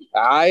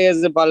 I,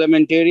 as a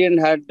parliamentarian,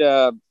 had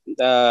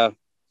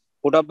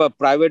put up a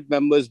private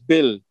member's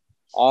bill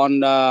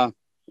on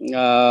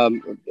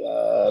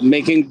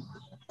making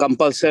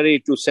compulsory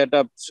to set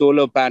up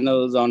solar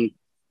panels on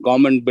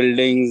government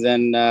buildings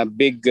and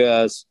big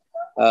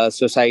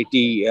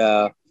societies,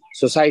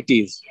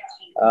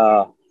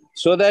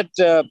 so that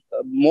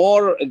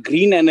more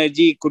green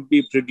energy could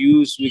be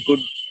produced. We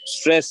could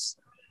stress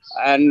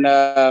and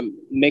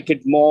make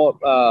it more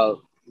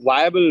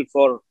viable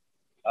for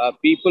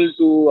people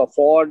to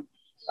afford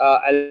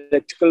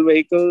electrical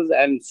vehicles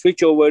and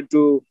switch over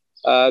to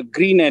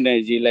green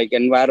energy, like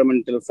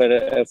environmental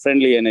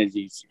friendly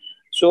energies.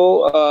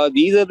 So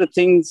these are the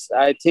things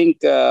I think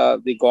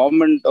the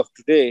government of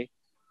today,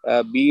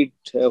 be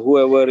it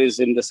whoever is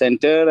in the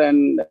center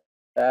and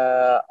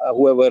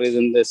whoever is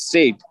in the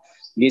state,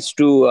 needs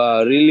to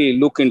really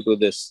look into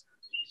this.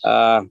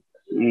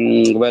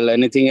 Well,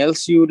 anything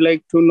else you would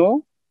like to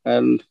know?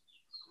 And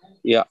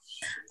yeah.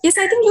 Yes,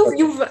 I think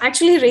you've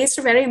actually raised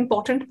a very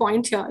important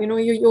point here. You know,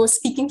 you're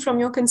speaking from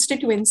your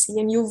constituency,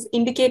 and you've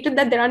indicated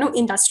that there are no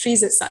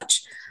industries as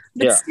such.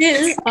 But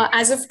still,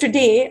 as of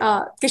today,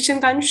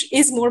 Kishanganj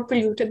is more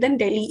polluted than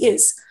Delhi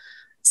is.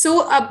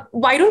 So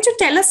why don't you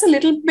tell us a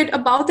little bit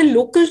about the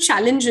local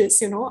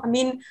challenges? You know, I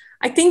mean,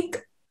 I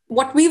think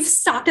what we've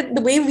started,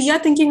 the way we are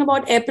thinking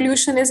about air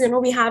pollution is, you know,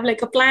 we have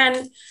like a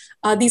plan.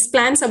 These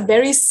plans are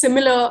very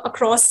similar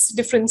across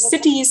different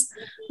cities,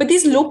 but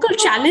these local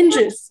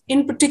challenges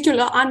in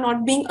particular are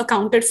not being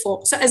accounted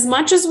for. So as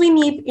much as we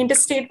need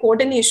interstate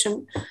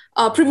coordination,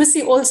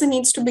 primacy also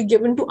needs to be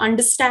given to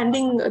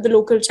understanding the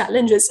local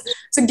challenges.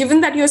 So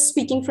given that you're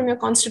speaking from your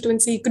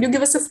constituency, could you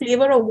give us a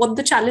flavor of what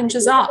the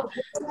challenges are?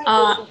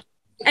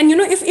 And, you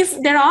know, if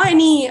there are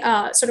any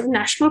sort of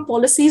national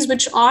policies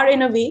which are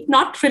in a way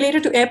not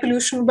related to air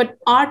pollution, but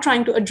are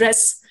trying to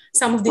address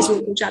some of these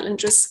local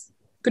challenges.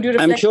 Could you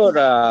reflect? I'm sure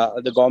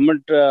the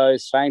government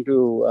is trying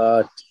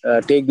to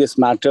take this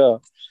matter,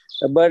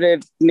 but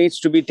it needs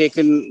to be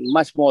taken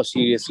much more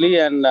seriously.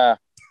 And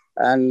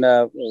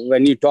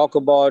when you talk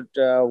about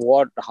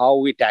how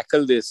we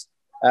tackle this,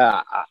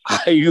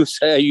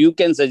 you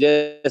can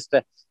suggest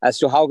as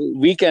to how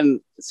we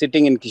can,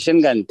 sitting in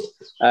Kishanganj,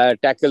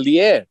 tackle the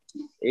air.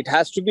 It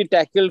has to be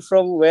tackled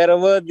from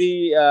wherever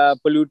the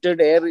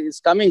polluted air is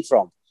coming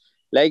from.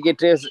 Like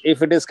it is,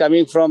 if it is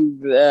coming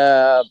from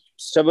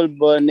stubble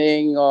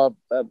burning or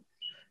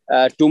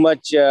too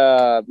much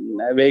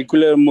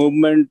vehicular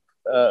movement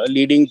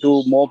leading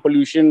to more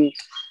pollution,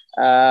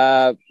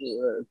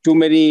 too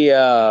many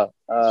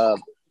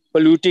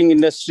polluting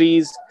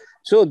industries.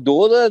 So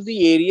those are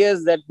the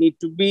areas that need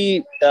to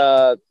be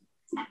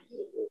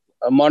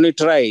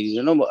monitored.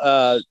 You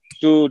know,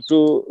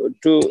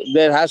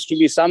 there has to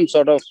be some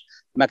sort of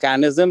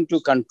mechanism to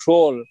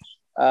control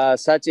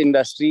such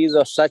industries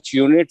or such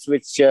units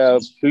which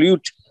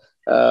pollute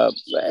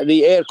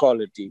the air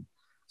quality.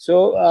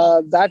 So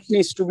that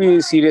needs to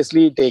be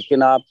seriously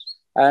taken up.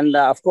 And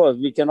of course,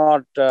 we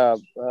cannot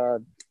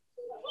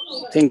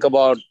think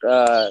about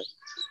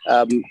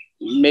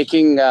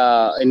making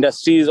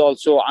industries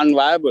also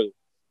unviable.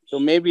 So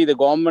maybe the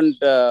government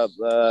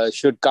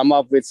should come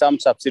up with some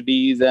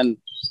subsidies and,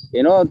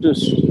 you know, to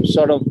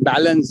sort of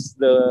balance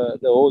the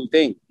whole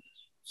thing.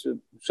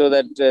 So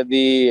that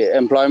the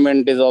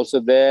employment is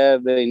also there,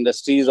 the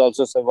industries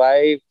also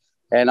survive,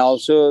 and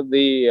also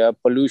the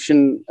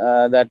pollution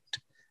that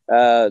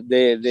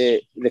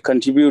they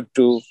contribute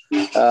to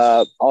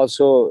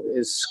also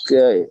is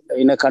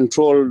in a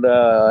controlled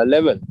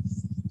level.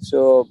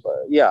 So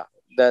yeah,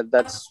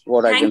 that's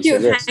what I can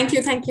suggest.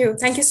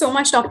 Thank you so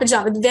much, Dr.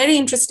 Javed. Very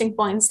interesting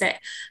points there.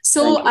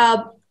 So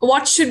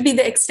what should be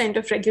the extent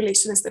of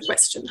regulation is the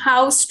question.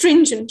 How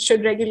stringent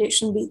should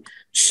regulation be?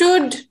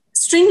 Should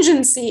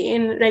stringency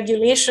in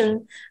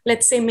regulation,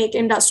 let's say, make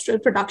industrial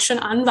production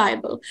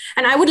unviable?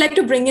 And I would like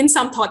to bring in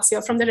some thoughts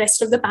here from the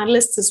rest of the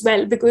panelists as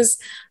well, because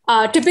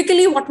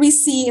typically what we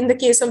see in the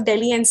case of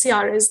Delhi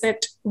NCR is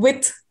that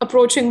with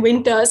approaching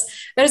winters,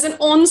 there is an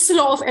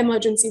onslaught of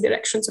emergency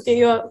directions. Okay,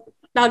 you're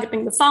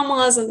targeting the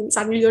farmers, and then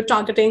suddenly you're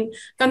targeting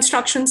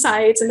construction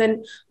sites, and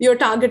then you're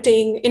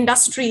targeting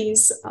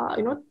industries,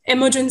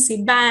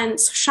 emergency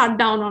bans,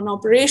 shutdown on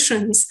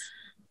operations.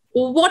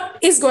 What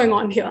is going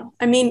on here?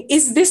 I mean,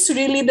 is this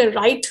really the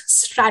right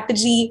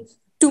strategy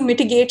to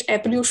mitigate air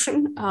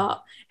pollution?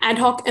 Ad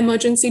hoc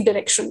emergency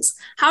directions.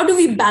 How do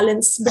we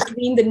balance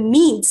between the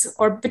needs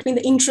or between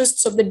the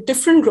interests of the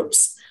different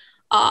groups?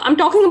 I'm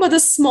talking about the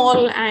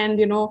small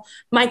and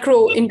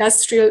micro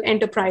industrial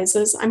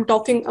enterprises. I'm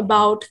talking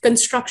about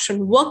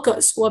construction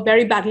workers who are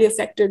very badly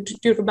affected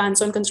due to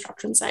bans on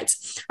construction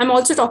sites. I'm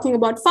also talking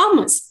about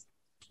farmers.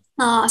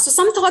 So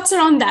some thoughts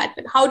around that.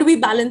 How do we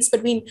balance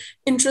between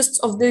interests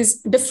of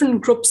these different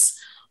groups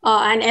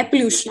and air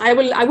pollution? I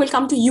will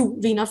come to you,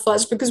 Reena,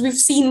 first, because we've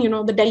seen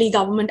the Delhi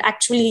government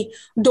actually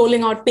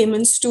doling out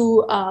payments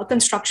to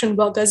construction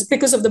workers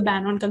because of the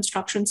ban on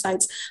construction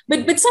sites.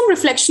 But with some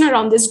reflection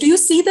around this, do you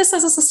see this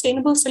as a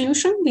sustainable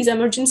solution, these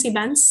emergency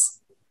bans?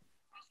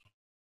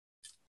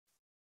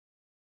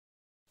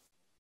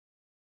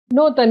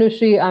 No,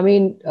 Tanushree. I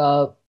mean,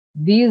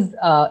 these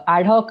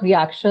ad hoc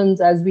reactions,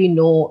 as we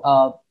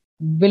know,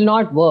 will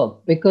not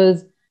work,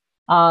 because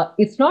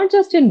it's not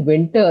just in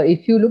winter.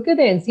 If you look at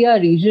the NCR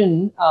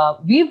region,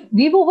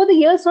 we've over the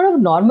years sort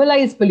of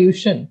normalized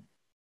pollution.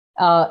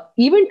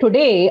 Even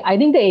today, I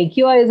think the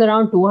AQI is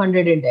around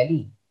 200 in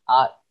Delhi.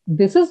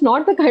 This is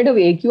not the kind of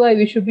AQI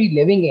we should be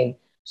living in.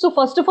 So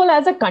first of all,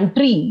 as a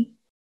country,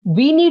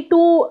 we need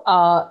to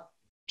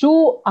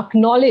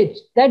acknowledge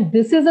that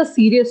this is a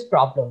serious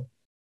problem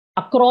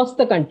across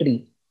the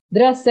country.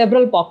 There are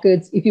several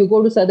pockets. If you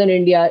go to southern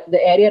India, the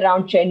area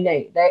around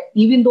Chennai,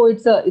 even though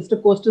it's a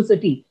coastal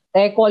city, the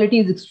air quality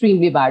is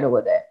extremely bad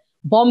over there.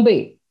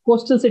 Bombay,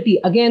 coastal city,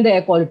 again, the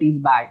air quality is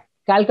bad.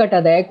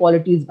 Calcutta, the air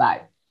quality is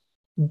bad.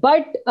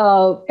 But,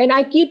 and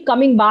I keep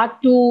coming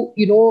back to,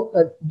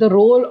 the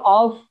role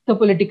of the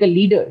political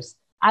leaders.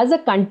 As a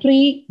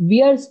country,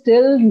 we are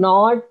still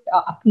not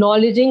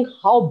acknowledging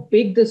how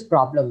big this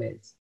problem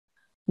is.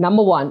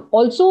 Number one.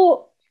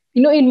 Also,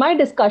 in my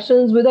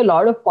discussions with a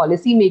lot of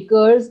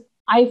policymakers,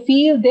 I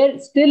feel they're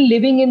still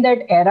living in that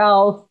era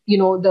of,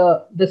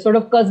 the sort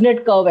of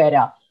Kuznets curve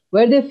era,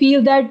 where they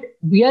feel that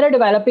we are a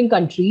developing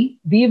country,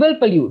 we will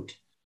pollute.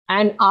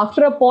 And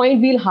after a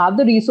point, we'll have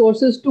the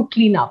resources to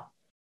clean up.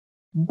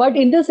 But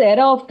in this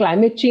era of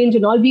climate change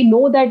and all, we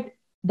know that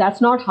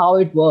that's not how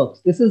it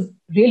works. This is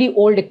really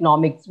old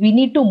economics. We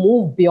need to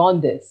move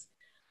beyond this.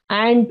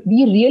 And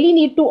we really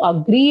need to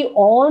agree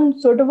on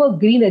sort of a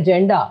green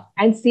agenda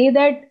and say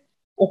that,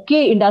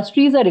 okay,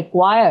 industries are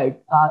required,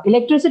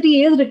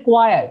 electricity is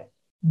required,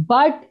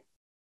 but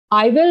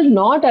I will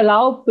not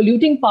allow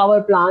polluting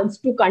power plants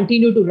to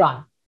continue to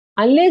run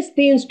unless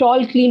they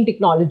install clean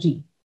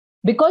technology.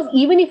 Because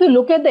even if you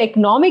look at the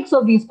economics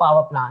of these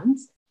power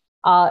plants,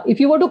 if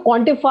you were to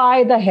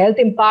quantify the health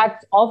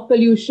impacts of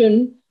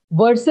pollution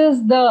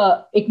versus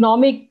the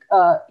economic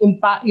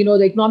impact,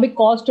 the economic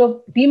cost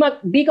of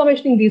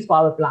decommissioning these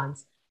power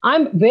plants,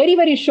 I'm very,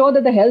 very sure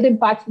that the health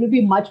impacts will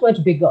be much,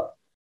 much bigger.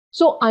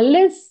 So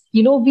unless,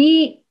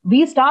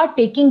 we start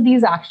taking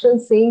these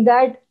actions saying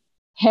that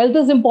health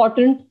is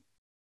important,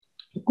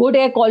 good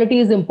air quality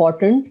is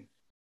important,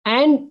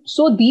 and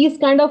so these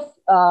kind of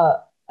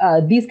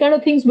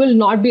things will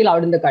not be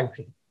allowed in the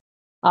country.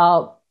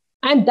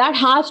 And that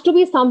has to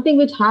be something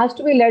which has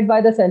to be led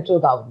by the central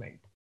government.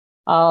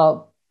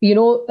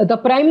 The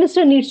Prime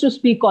Minister needs to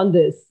speak on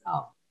this.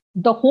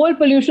 The whole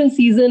pollution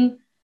season,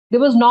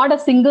 there was not a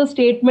single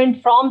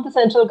statement from the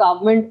central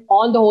government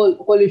on the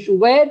whole issue,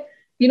 where,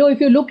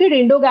 if you look at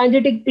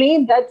Indo-Gangetic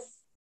Plain, that's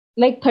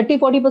like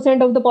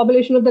 30-40% of the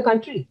population of the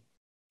country.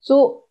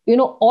 So,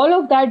 all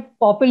of that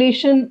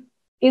population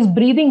is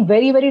breathing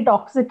very, very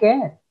toxic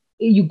air.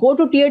 You go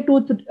to tier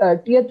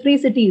 2, tier 3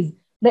 cities,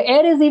 the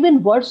air is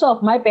even worse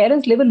off. My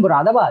parents live in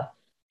Moradabad.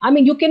 I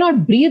mean, you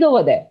cannot breathe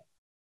over there.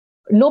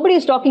 Nobody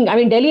is talking. I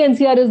mean, Delhi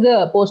NCR is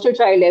the poster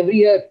child. Every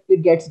year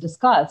it gets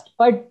discussed.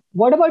 But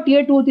what about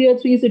tier 2, tier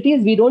 3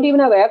 cities? We don't even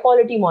have air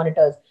quality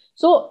monitors.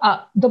 So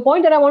the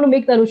point that I want to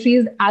make, Tanushree,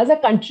 is as a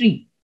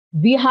country,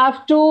 we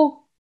have to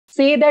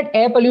say that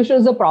air pollution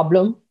is a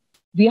problem.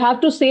 We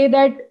have to say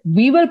that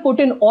we will put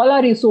in all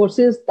our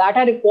resources that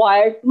are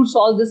required to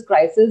solve this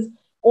crisis.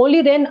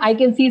 Only then I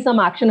can see some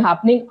action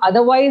happening.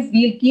 Otherwise,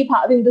 we'll keep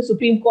having the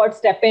Supreme Court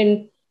step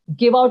in,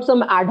 give out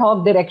some ad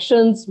hoc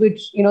directions,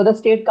 which, the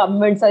state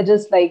governments are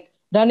just like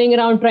running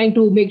around trying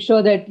to make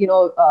sure that,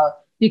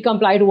 we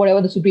comply to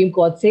whatever the Supreme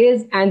Court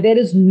says. And there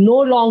is no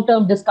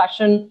long-term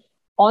discussion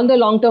on the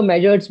long-term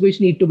measures which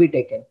need to be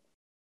taken.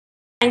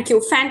 Thank you.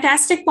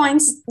 Fantastic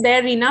points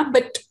there, Reena.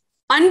 But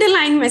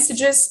underlying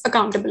messages,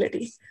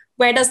 accountability.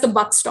 Where does the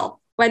buck stop?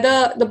 whether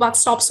the buck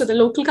stops with the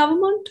local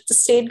government, the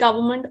state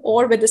government,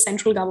 or with the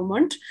central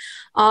government.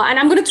 And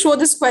I'm going to throw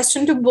this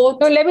question to both.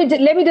 So let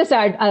me just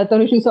add,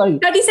 Tanushree, sorry.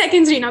 30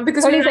 seconds, Reena,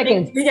 because 30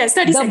 seconds. Yes,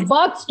 30 seconds. The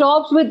buck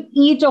stops with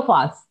each of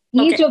us,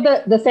 each of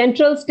the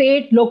central,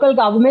 state, local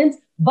governments,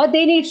 but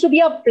there needs to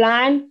be a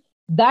plan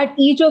that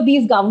each of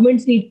these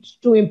governments need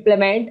to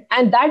implement.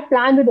 And that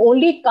plan would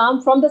only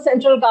come from the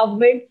central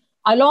government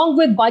along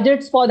with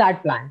budgets for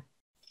that plan.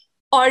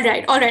 All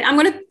right.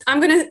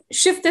 I'm gonna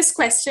shift this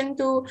question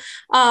to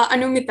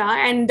Anumita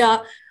and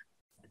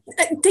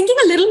thinking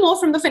a little more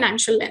from the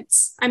financial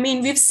lens. I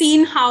mean, we've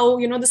seen how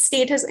the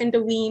state has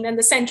intervened and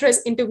the center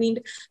has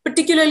intervened,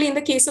 particularly in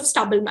the case of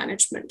stubble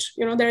management.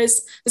 There is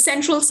the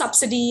central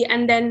subsidy,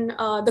 and then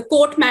the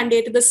court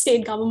mandated the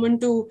state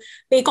government to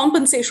pay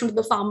compensation to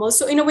the farmers.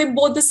 So in a way,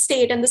 both the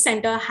state and the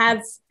center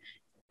have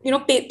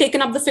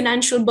taken up the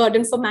financial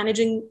burden for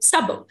managing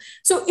stubble.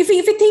 So if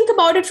we think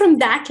about it from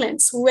that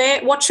lens,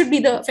 what should be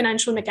the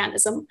financial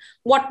mechanism?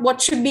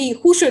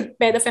 Who should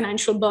bear the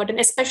financial burden,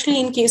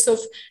 especially in case of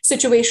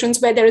situations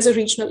where there is a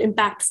regional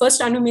impact? First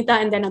Anumita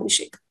and then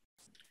Abhishek.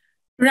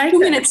 Right. 2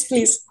 minutes,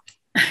 please.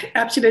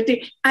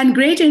 Absolutely. And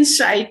great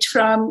insight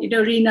from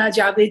Reena,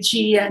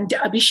 Javed-ji, and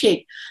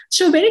Abhishek.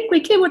 So very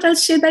quickly, what I'll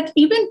say that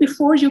even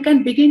before you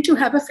can begin to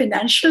have a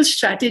financial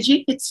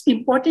strategy, it's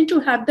important to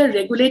have the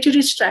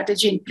regulatory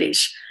strategy in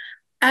place.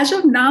 As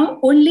of now,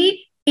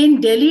 only in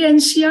Delhi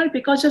NCR,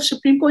 because of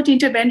Supreme Court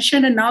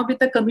intervention and now with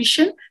the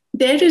Commission,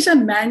 there is a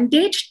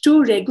mandate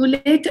to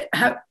regulate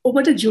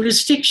over the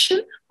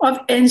jurisdiction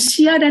of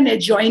NCR and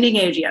adjoining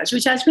areas,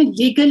 which has been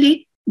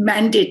legally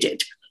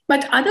mandated.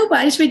 But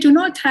otherwise, we do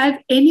not have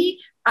any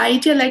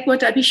idea, like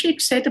what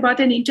Abhishek said about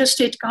an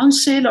interstate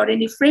council or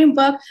any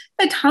framework,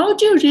 that how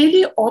do you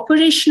really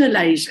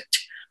operationalize it?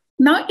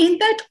 Now, in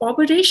that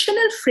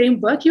operational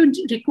framework, you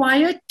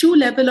require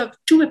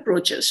two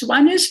approaches.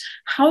 One is,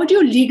 how do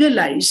you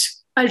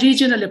legalize a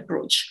regional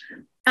approach?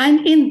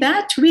 And in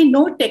that, we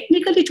know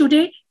technically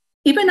today,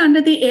 even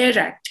under the AIR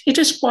Act, it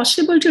is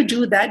possible to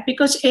do that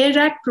because AIR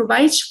Act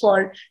provides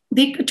for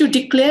to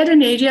declare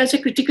an area as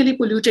a critically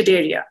polluted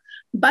area.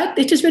 But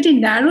it is very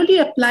narrowly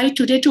applied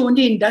today to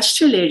only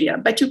industrial area.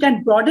 But you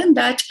can broaden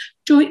that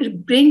to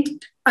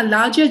bring a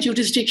larger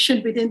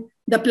jurisdiction within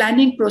the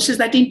planning process,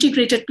 that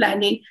integrated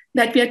planning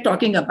that we are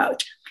talking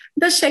about.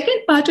 The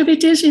second part of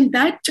it is in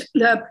that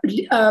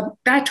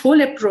whole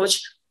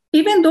approach,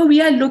 even though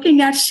we are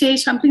looking at, say,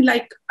 something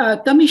like a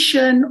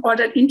commission or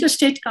an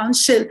interstate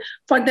council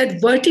for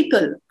that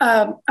vertical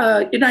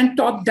and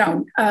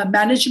top-down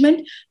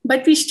management,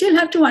 but we still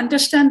have to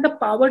understand the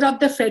power of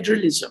the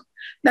federalism,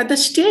 that the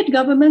state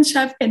governments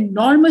have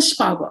enormous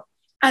power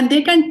and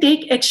they can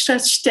take extra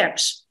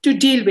steps to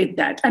deal with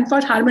that and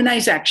for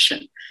harmonized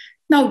action.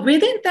 Now,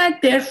 within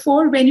that,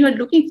 therefore, when you are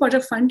looking for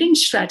a funding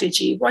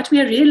strategy, what we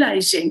are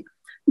realizing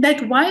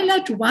that while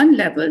at one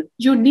level,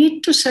 you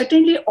need to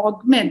certainly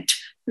augment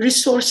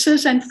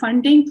resources and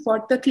funding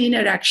for the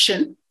cleaner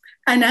action.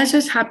 And as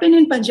has happened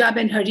in Punjab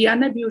and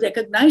Haryana, we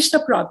recognize the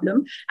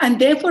problem. And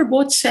therefore,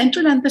 both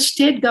central and the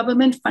state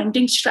government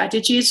funding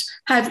strategies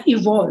have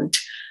evolved.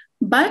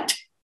 But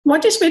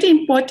what is very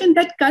important,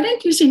 that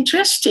currently is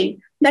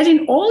interesting, that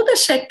in all the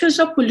sectors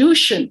of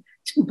pollution,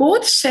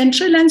 both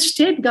central and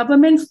state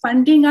government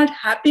funding are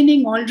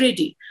happening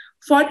already.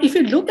 For if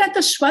you look at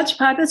the Swachh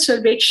Bharat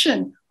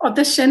Survekshan of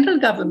the central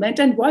government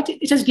and what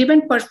it has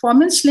given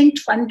performance-linked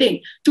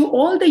funding to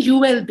all the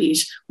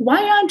ULBs,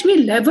 why aren't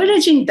we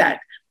leveraging that?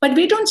 But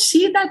we don't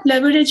see that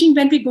leveraging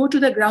when we go to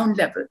the ground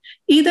level,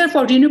 either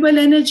for renewable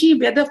energy,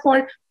 whether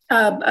for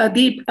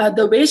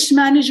the waste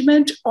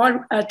management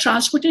or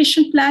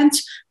transportation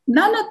plants.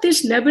 None of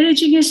this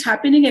leveraging is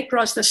happening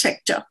across the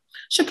sector.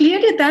 So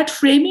clearly that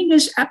framing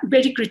is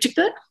very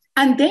critical.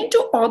 And then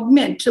to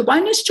augment, so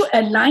one is to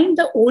align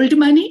the old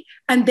money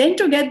and then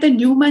to get the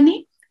new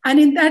money. And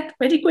in that,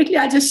 very quickly,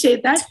 I'll just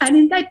say that. And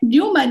in that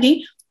new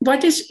money,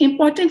 what is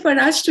important for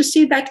us to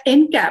see that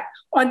NCAP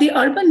or the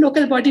urban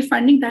local body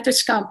funding that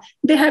has come,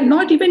 they have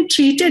not even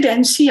treated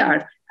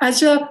NCR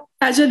as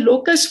a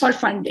locus for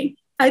funding.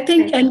 I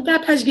think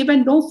NCAP has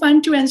given no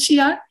fund to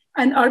NCR,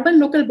 and urban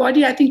local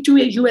body, I think 2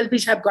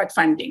 ULBs have got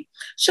funding.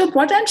 So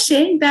what I'm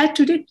saying that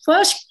today,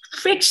 first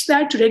fix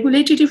that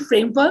regulatory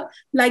framework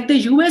like the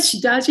US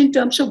does in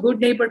terms of good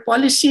neighbor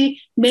policy,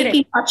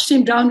 making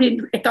upstream,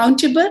 downstream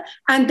accountable,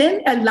 and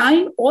then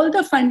align all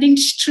the funding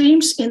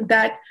streams in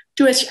that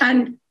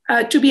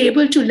to be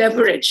able to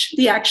leverage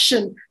the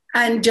action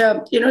and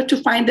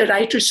to find the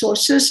right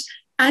resources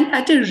and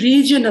at a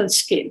regional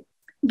scale.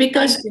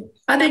 Because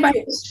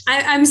otherwise,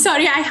 I'm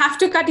sorry, I have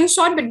to cut you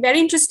short, but very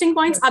interesting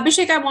points.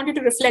 Abhishek, I want you to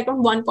reflect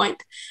on one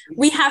point.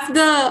 We have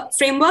the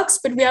frameworks,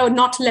 but we are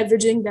not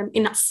leveraging them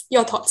enough.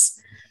 Your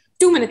thoughts?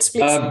 2 minutes,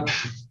 please.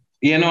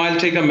 I'll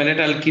take a minute.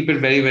 I'll keep it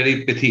very,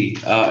 very pithy.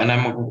 And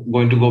I'm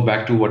going to go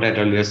back to what I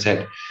earlier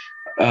said.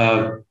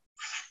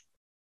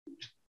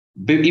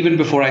 Even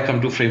before I come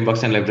to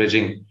frameworks and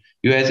leveraging,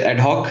 you as ad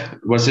hoc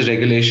versus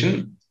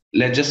regulation,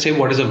 let's just say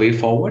what is a way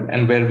forward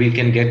and where we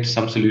can get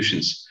some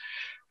solutions.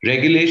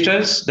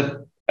 Regulators,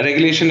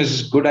 regulation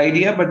is a good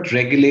idea, but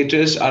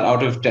regulators are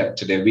out of depth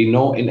today. We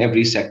know in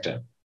every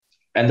sector.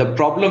 And the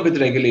problem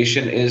with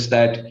regulation is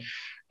that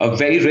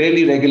very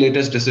rarely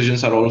regulators'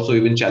 decisions are also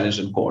even challenged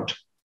in court.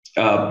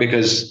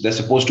 Because they're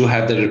supposed to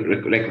have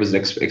the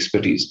requisite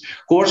expertise.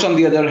 Courts, on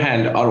the other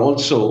hand, are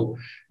also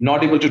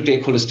not able to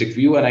take holistic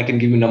view. And I can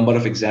give you a number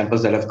of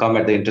examples that have come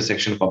at the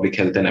intersection of public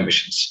health and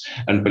emissions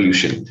and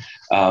pollution.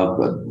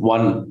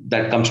 One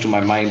that comes to my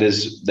mind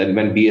is that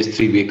when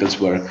BS3 vehicles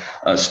were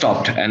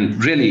stopped,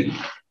 and really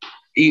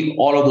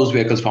all of those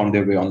vehicles found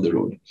their way on the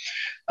road.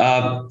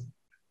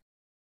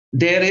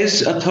 There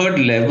is a third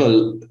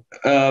level.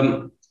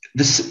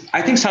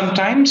 I think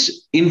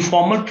sometimes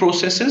informal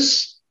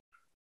processes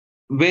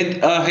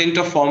with a hint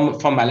of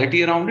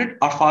formality around it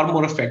are far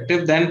more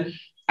effective than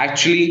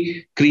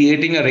actually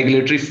creating a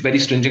very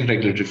stringent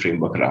regulatory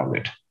framework around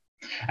it.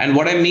 And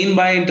what I mean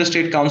by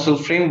interstate council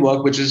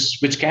framework,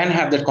 which can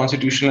have that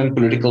constitutional and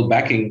political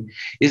backing,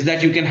 is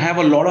that you can have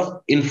a lot of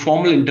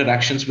informal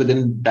interactions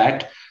within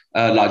that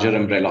larger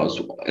umbrella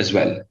as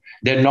well.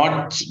 They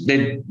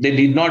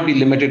need not be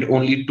limited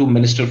only to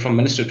minister from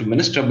minister to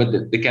minister,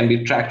 but they can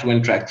be track 2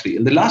 and track 3.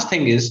 And the last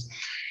thing is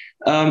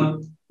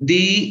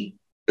the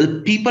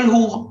people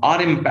who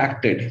are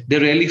impacted, they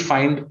really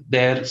find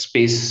their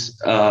space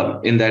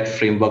in that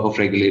framework of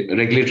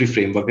regulatory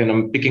framework. And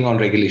I'm picking on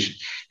regulation.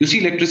 You see,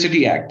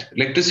 Electricity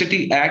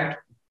Act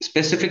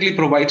specifically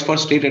provides for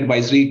state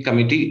advisory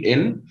committee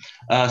in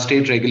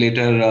state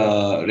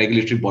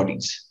regulatory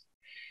bodies.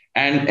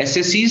 And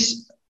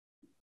SSCs,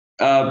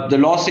 the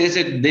law says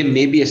that they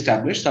may be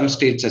established. Some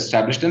states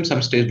establish them,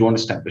 some states don't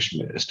establish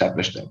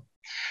them.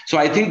 So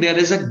I think there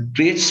is a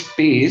great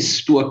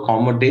space to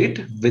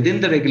accommodate within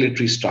the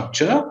regulatory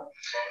structure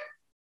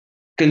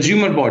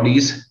consumer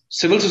bodies,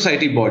 civil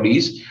society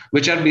bodies,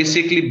 which are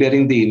basically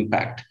bearing the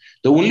impact.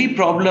 The only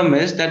problem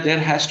is that there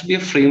has to be a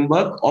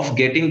framework of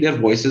getting their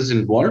voices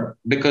involved,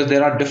 because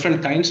there are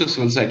different kinds of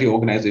civil society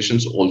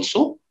organizations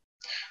also.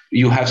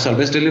 You have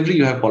service delivery,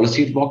 you have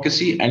policy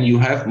advocacy, and you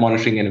have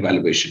monitoring and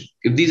evaluation.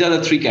 If these are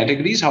the 3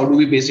 categories, how do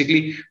we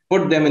basically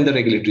put them in the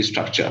regulatory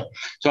structure?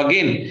 So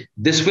again,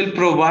 this will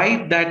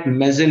provide that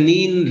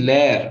mezzanine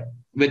layer,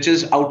 which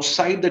is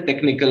outside the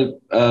technical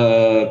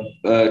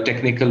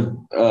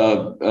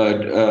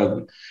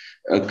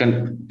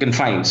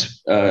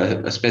confines,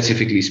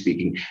 specifically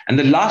speaking. And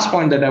the last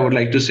point that I would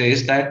like to say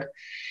is that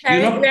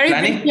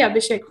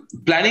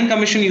planning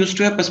commission used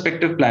to have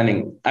perspective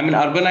planning. I mean,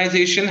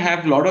 urbanization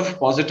have a lot of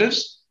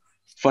positives.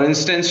 For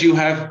instance, you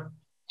have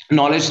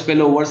knowledge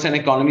spillovers and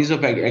economies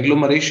of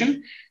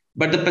agglomeration,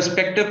 but the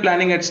perspective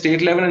planning at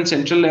state level and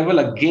central level,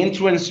 again,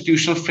 through an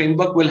institutional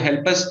framework, will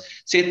help us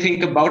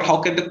think about how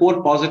can the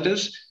core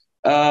positives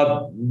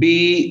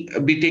be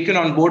taken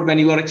on board when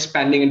you are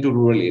expanding into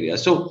rural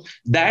areas. So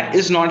that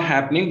is not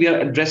happening. We are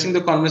addressing the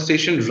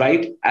conversation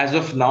right as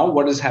of now,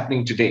 what is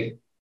happening today.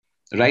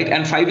 Right.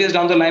 And 5 years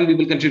down the line, we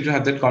will continue to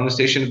have that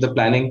conversation if the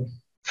planning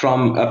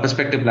from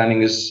perspective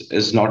planning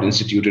is not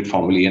instituted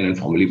formally and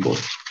informally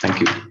both.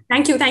 Thank you.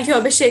 Thank you,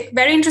 Abhishek.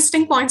 Very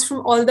interesting points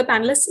from all the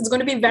panelists. It's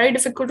going to be very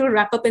difficult to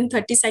wrap up in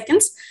 30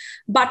 seconds.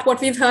 But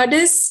what we've heard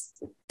is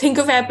think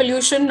of air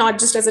pollution not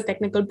just as a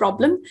technical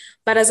problem,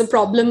 but as a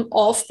problem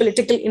of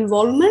political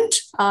involvement.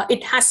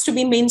 It has to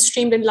be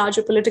mainstreamed in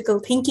larger political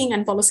thinking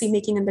and policy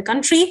making in the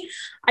country.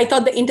 I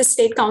thought the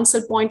interstate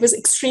council point was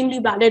extremely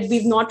valid.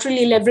 We've not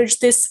really leveraged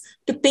this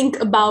to think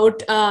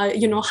about,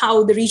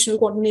 how the regional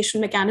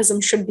coordination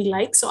mechanism should be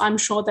like. So I'm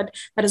sure that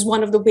that is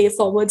one of the way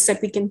forwards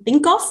that we can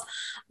think of.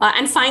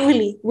 And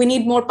finally, we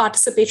need more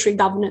participatory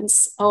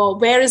governance.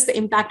 Where is the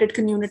impacted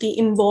community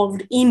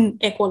involved in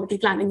air quality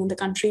planning in the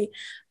country?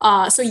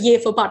 So yay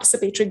for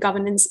participatory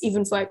governance,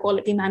 even for air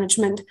quality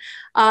management.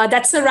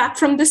 That's a wrap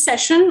from this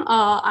session.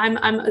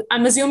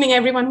 I'm assuming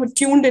everyone who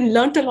tuned in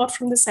learned a lot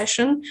from this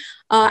session,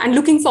 and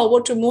looking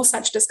forward to more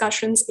such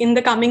discussions in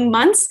the coming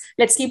months.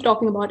 Let's keep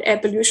talking about air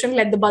pollution.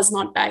 Let the buzz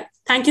not die.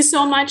 Thank you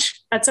so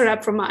much. That's a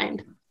wrap from my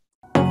end.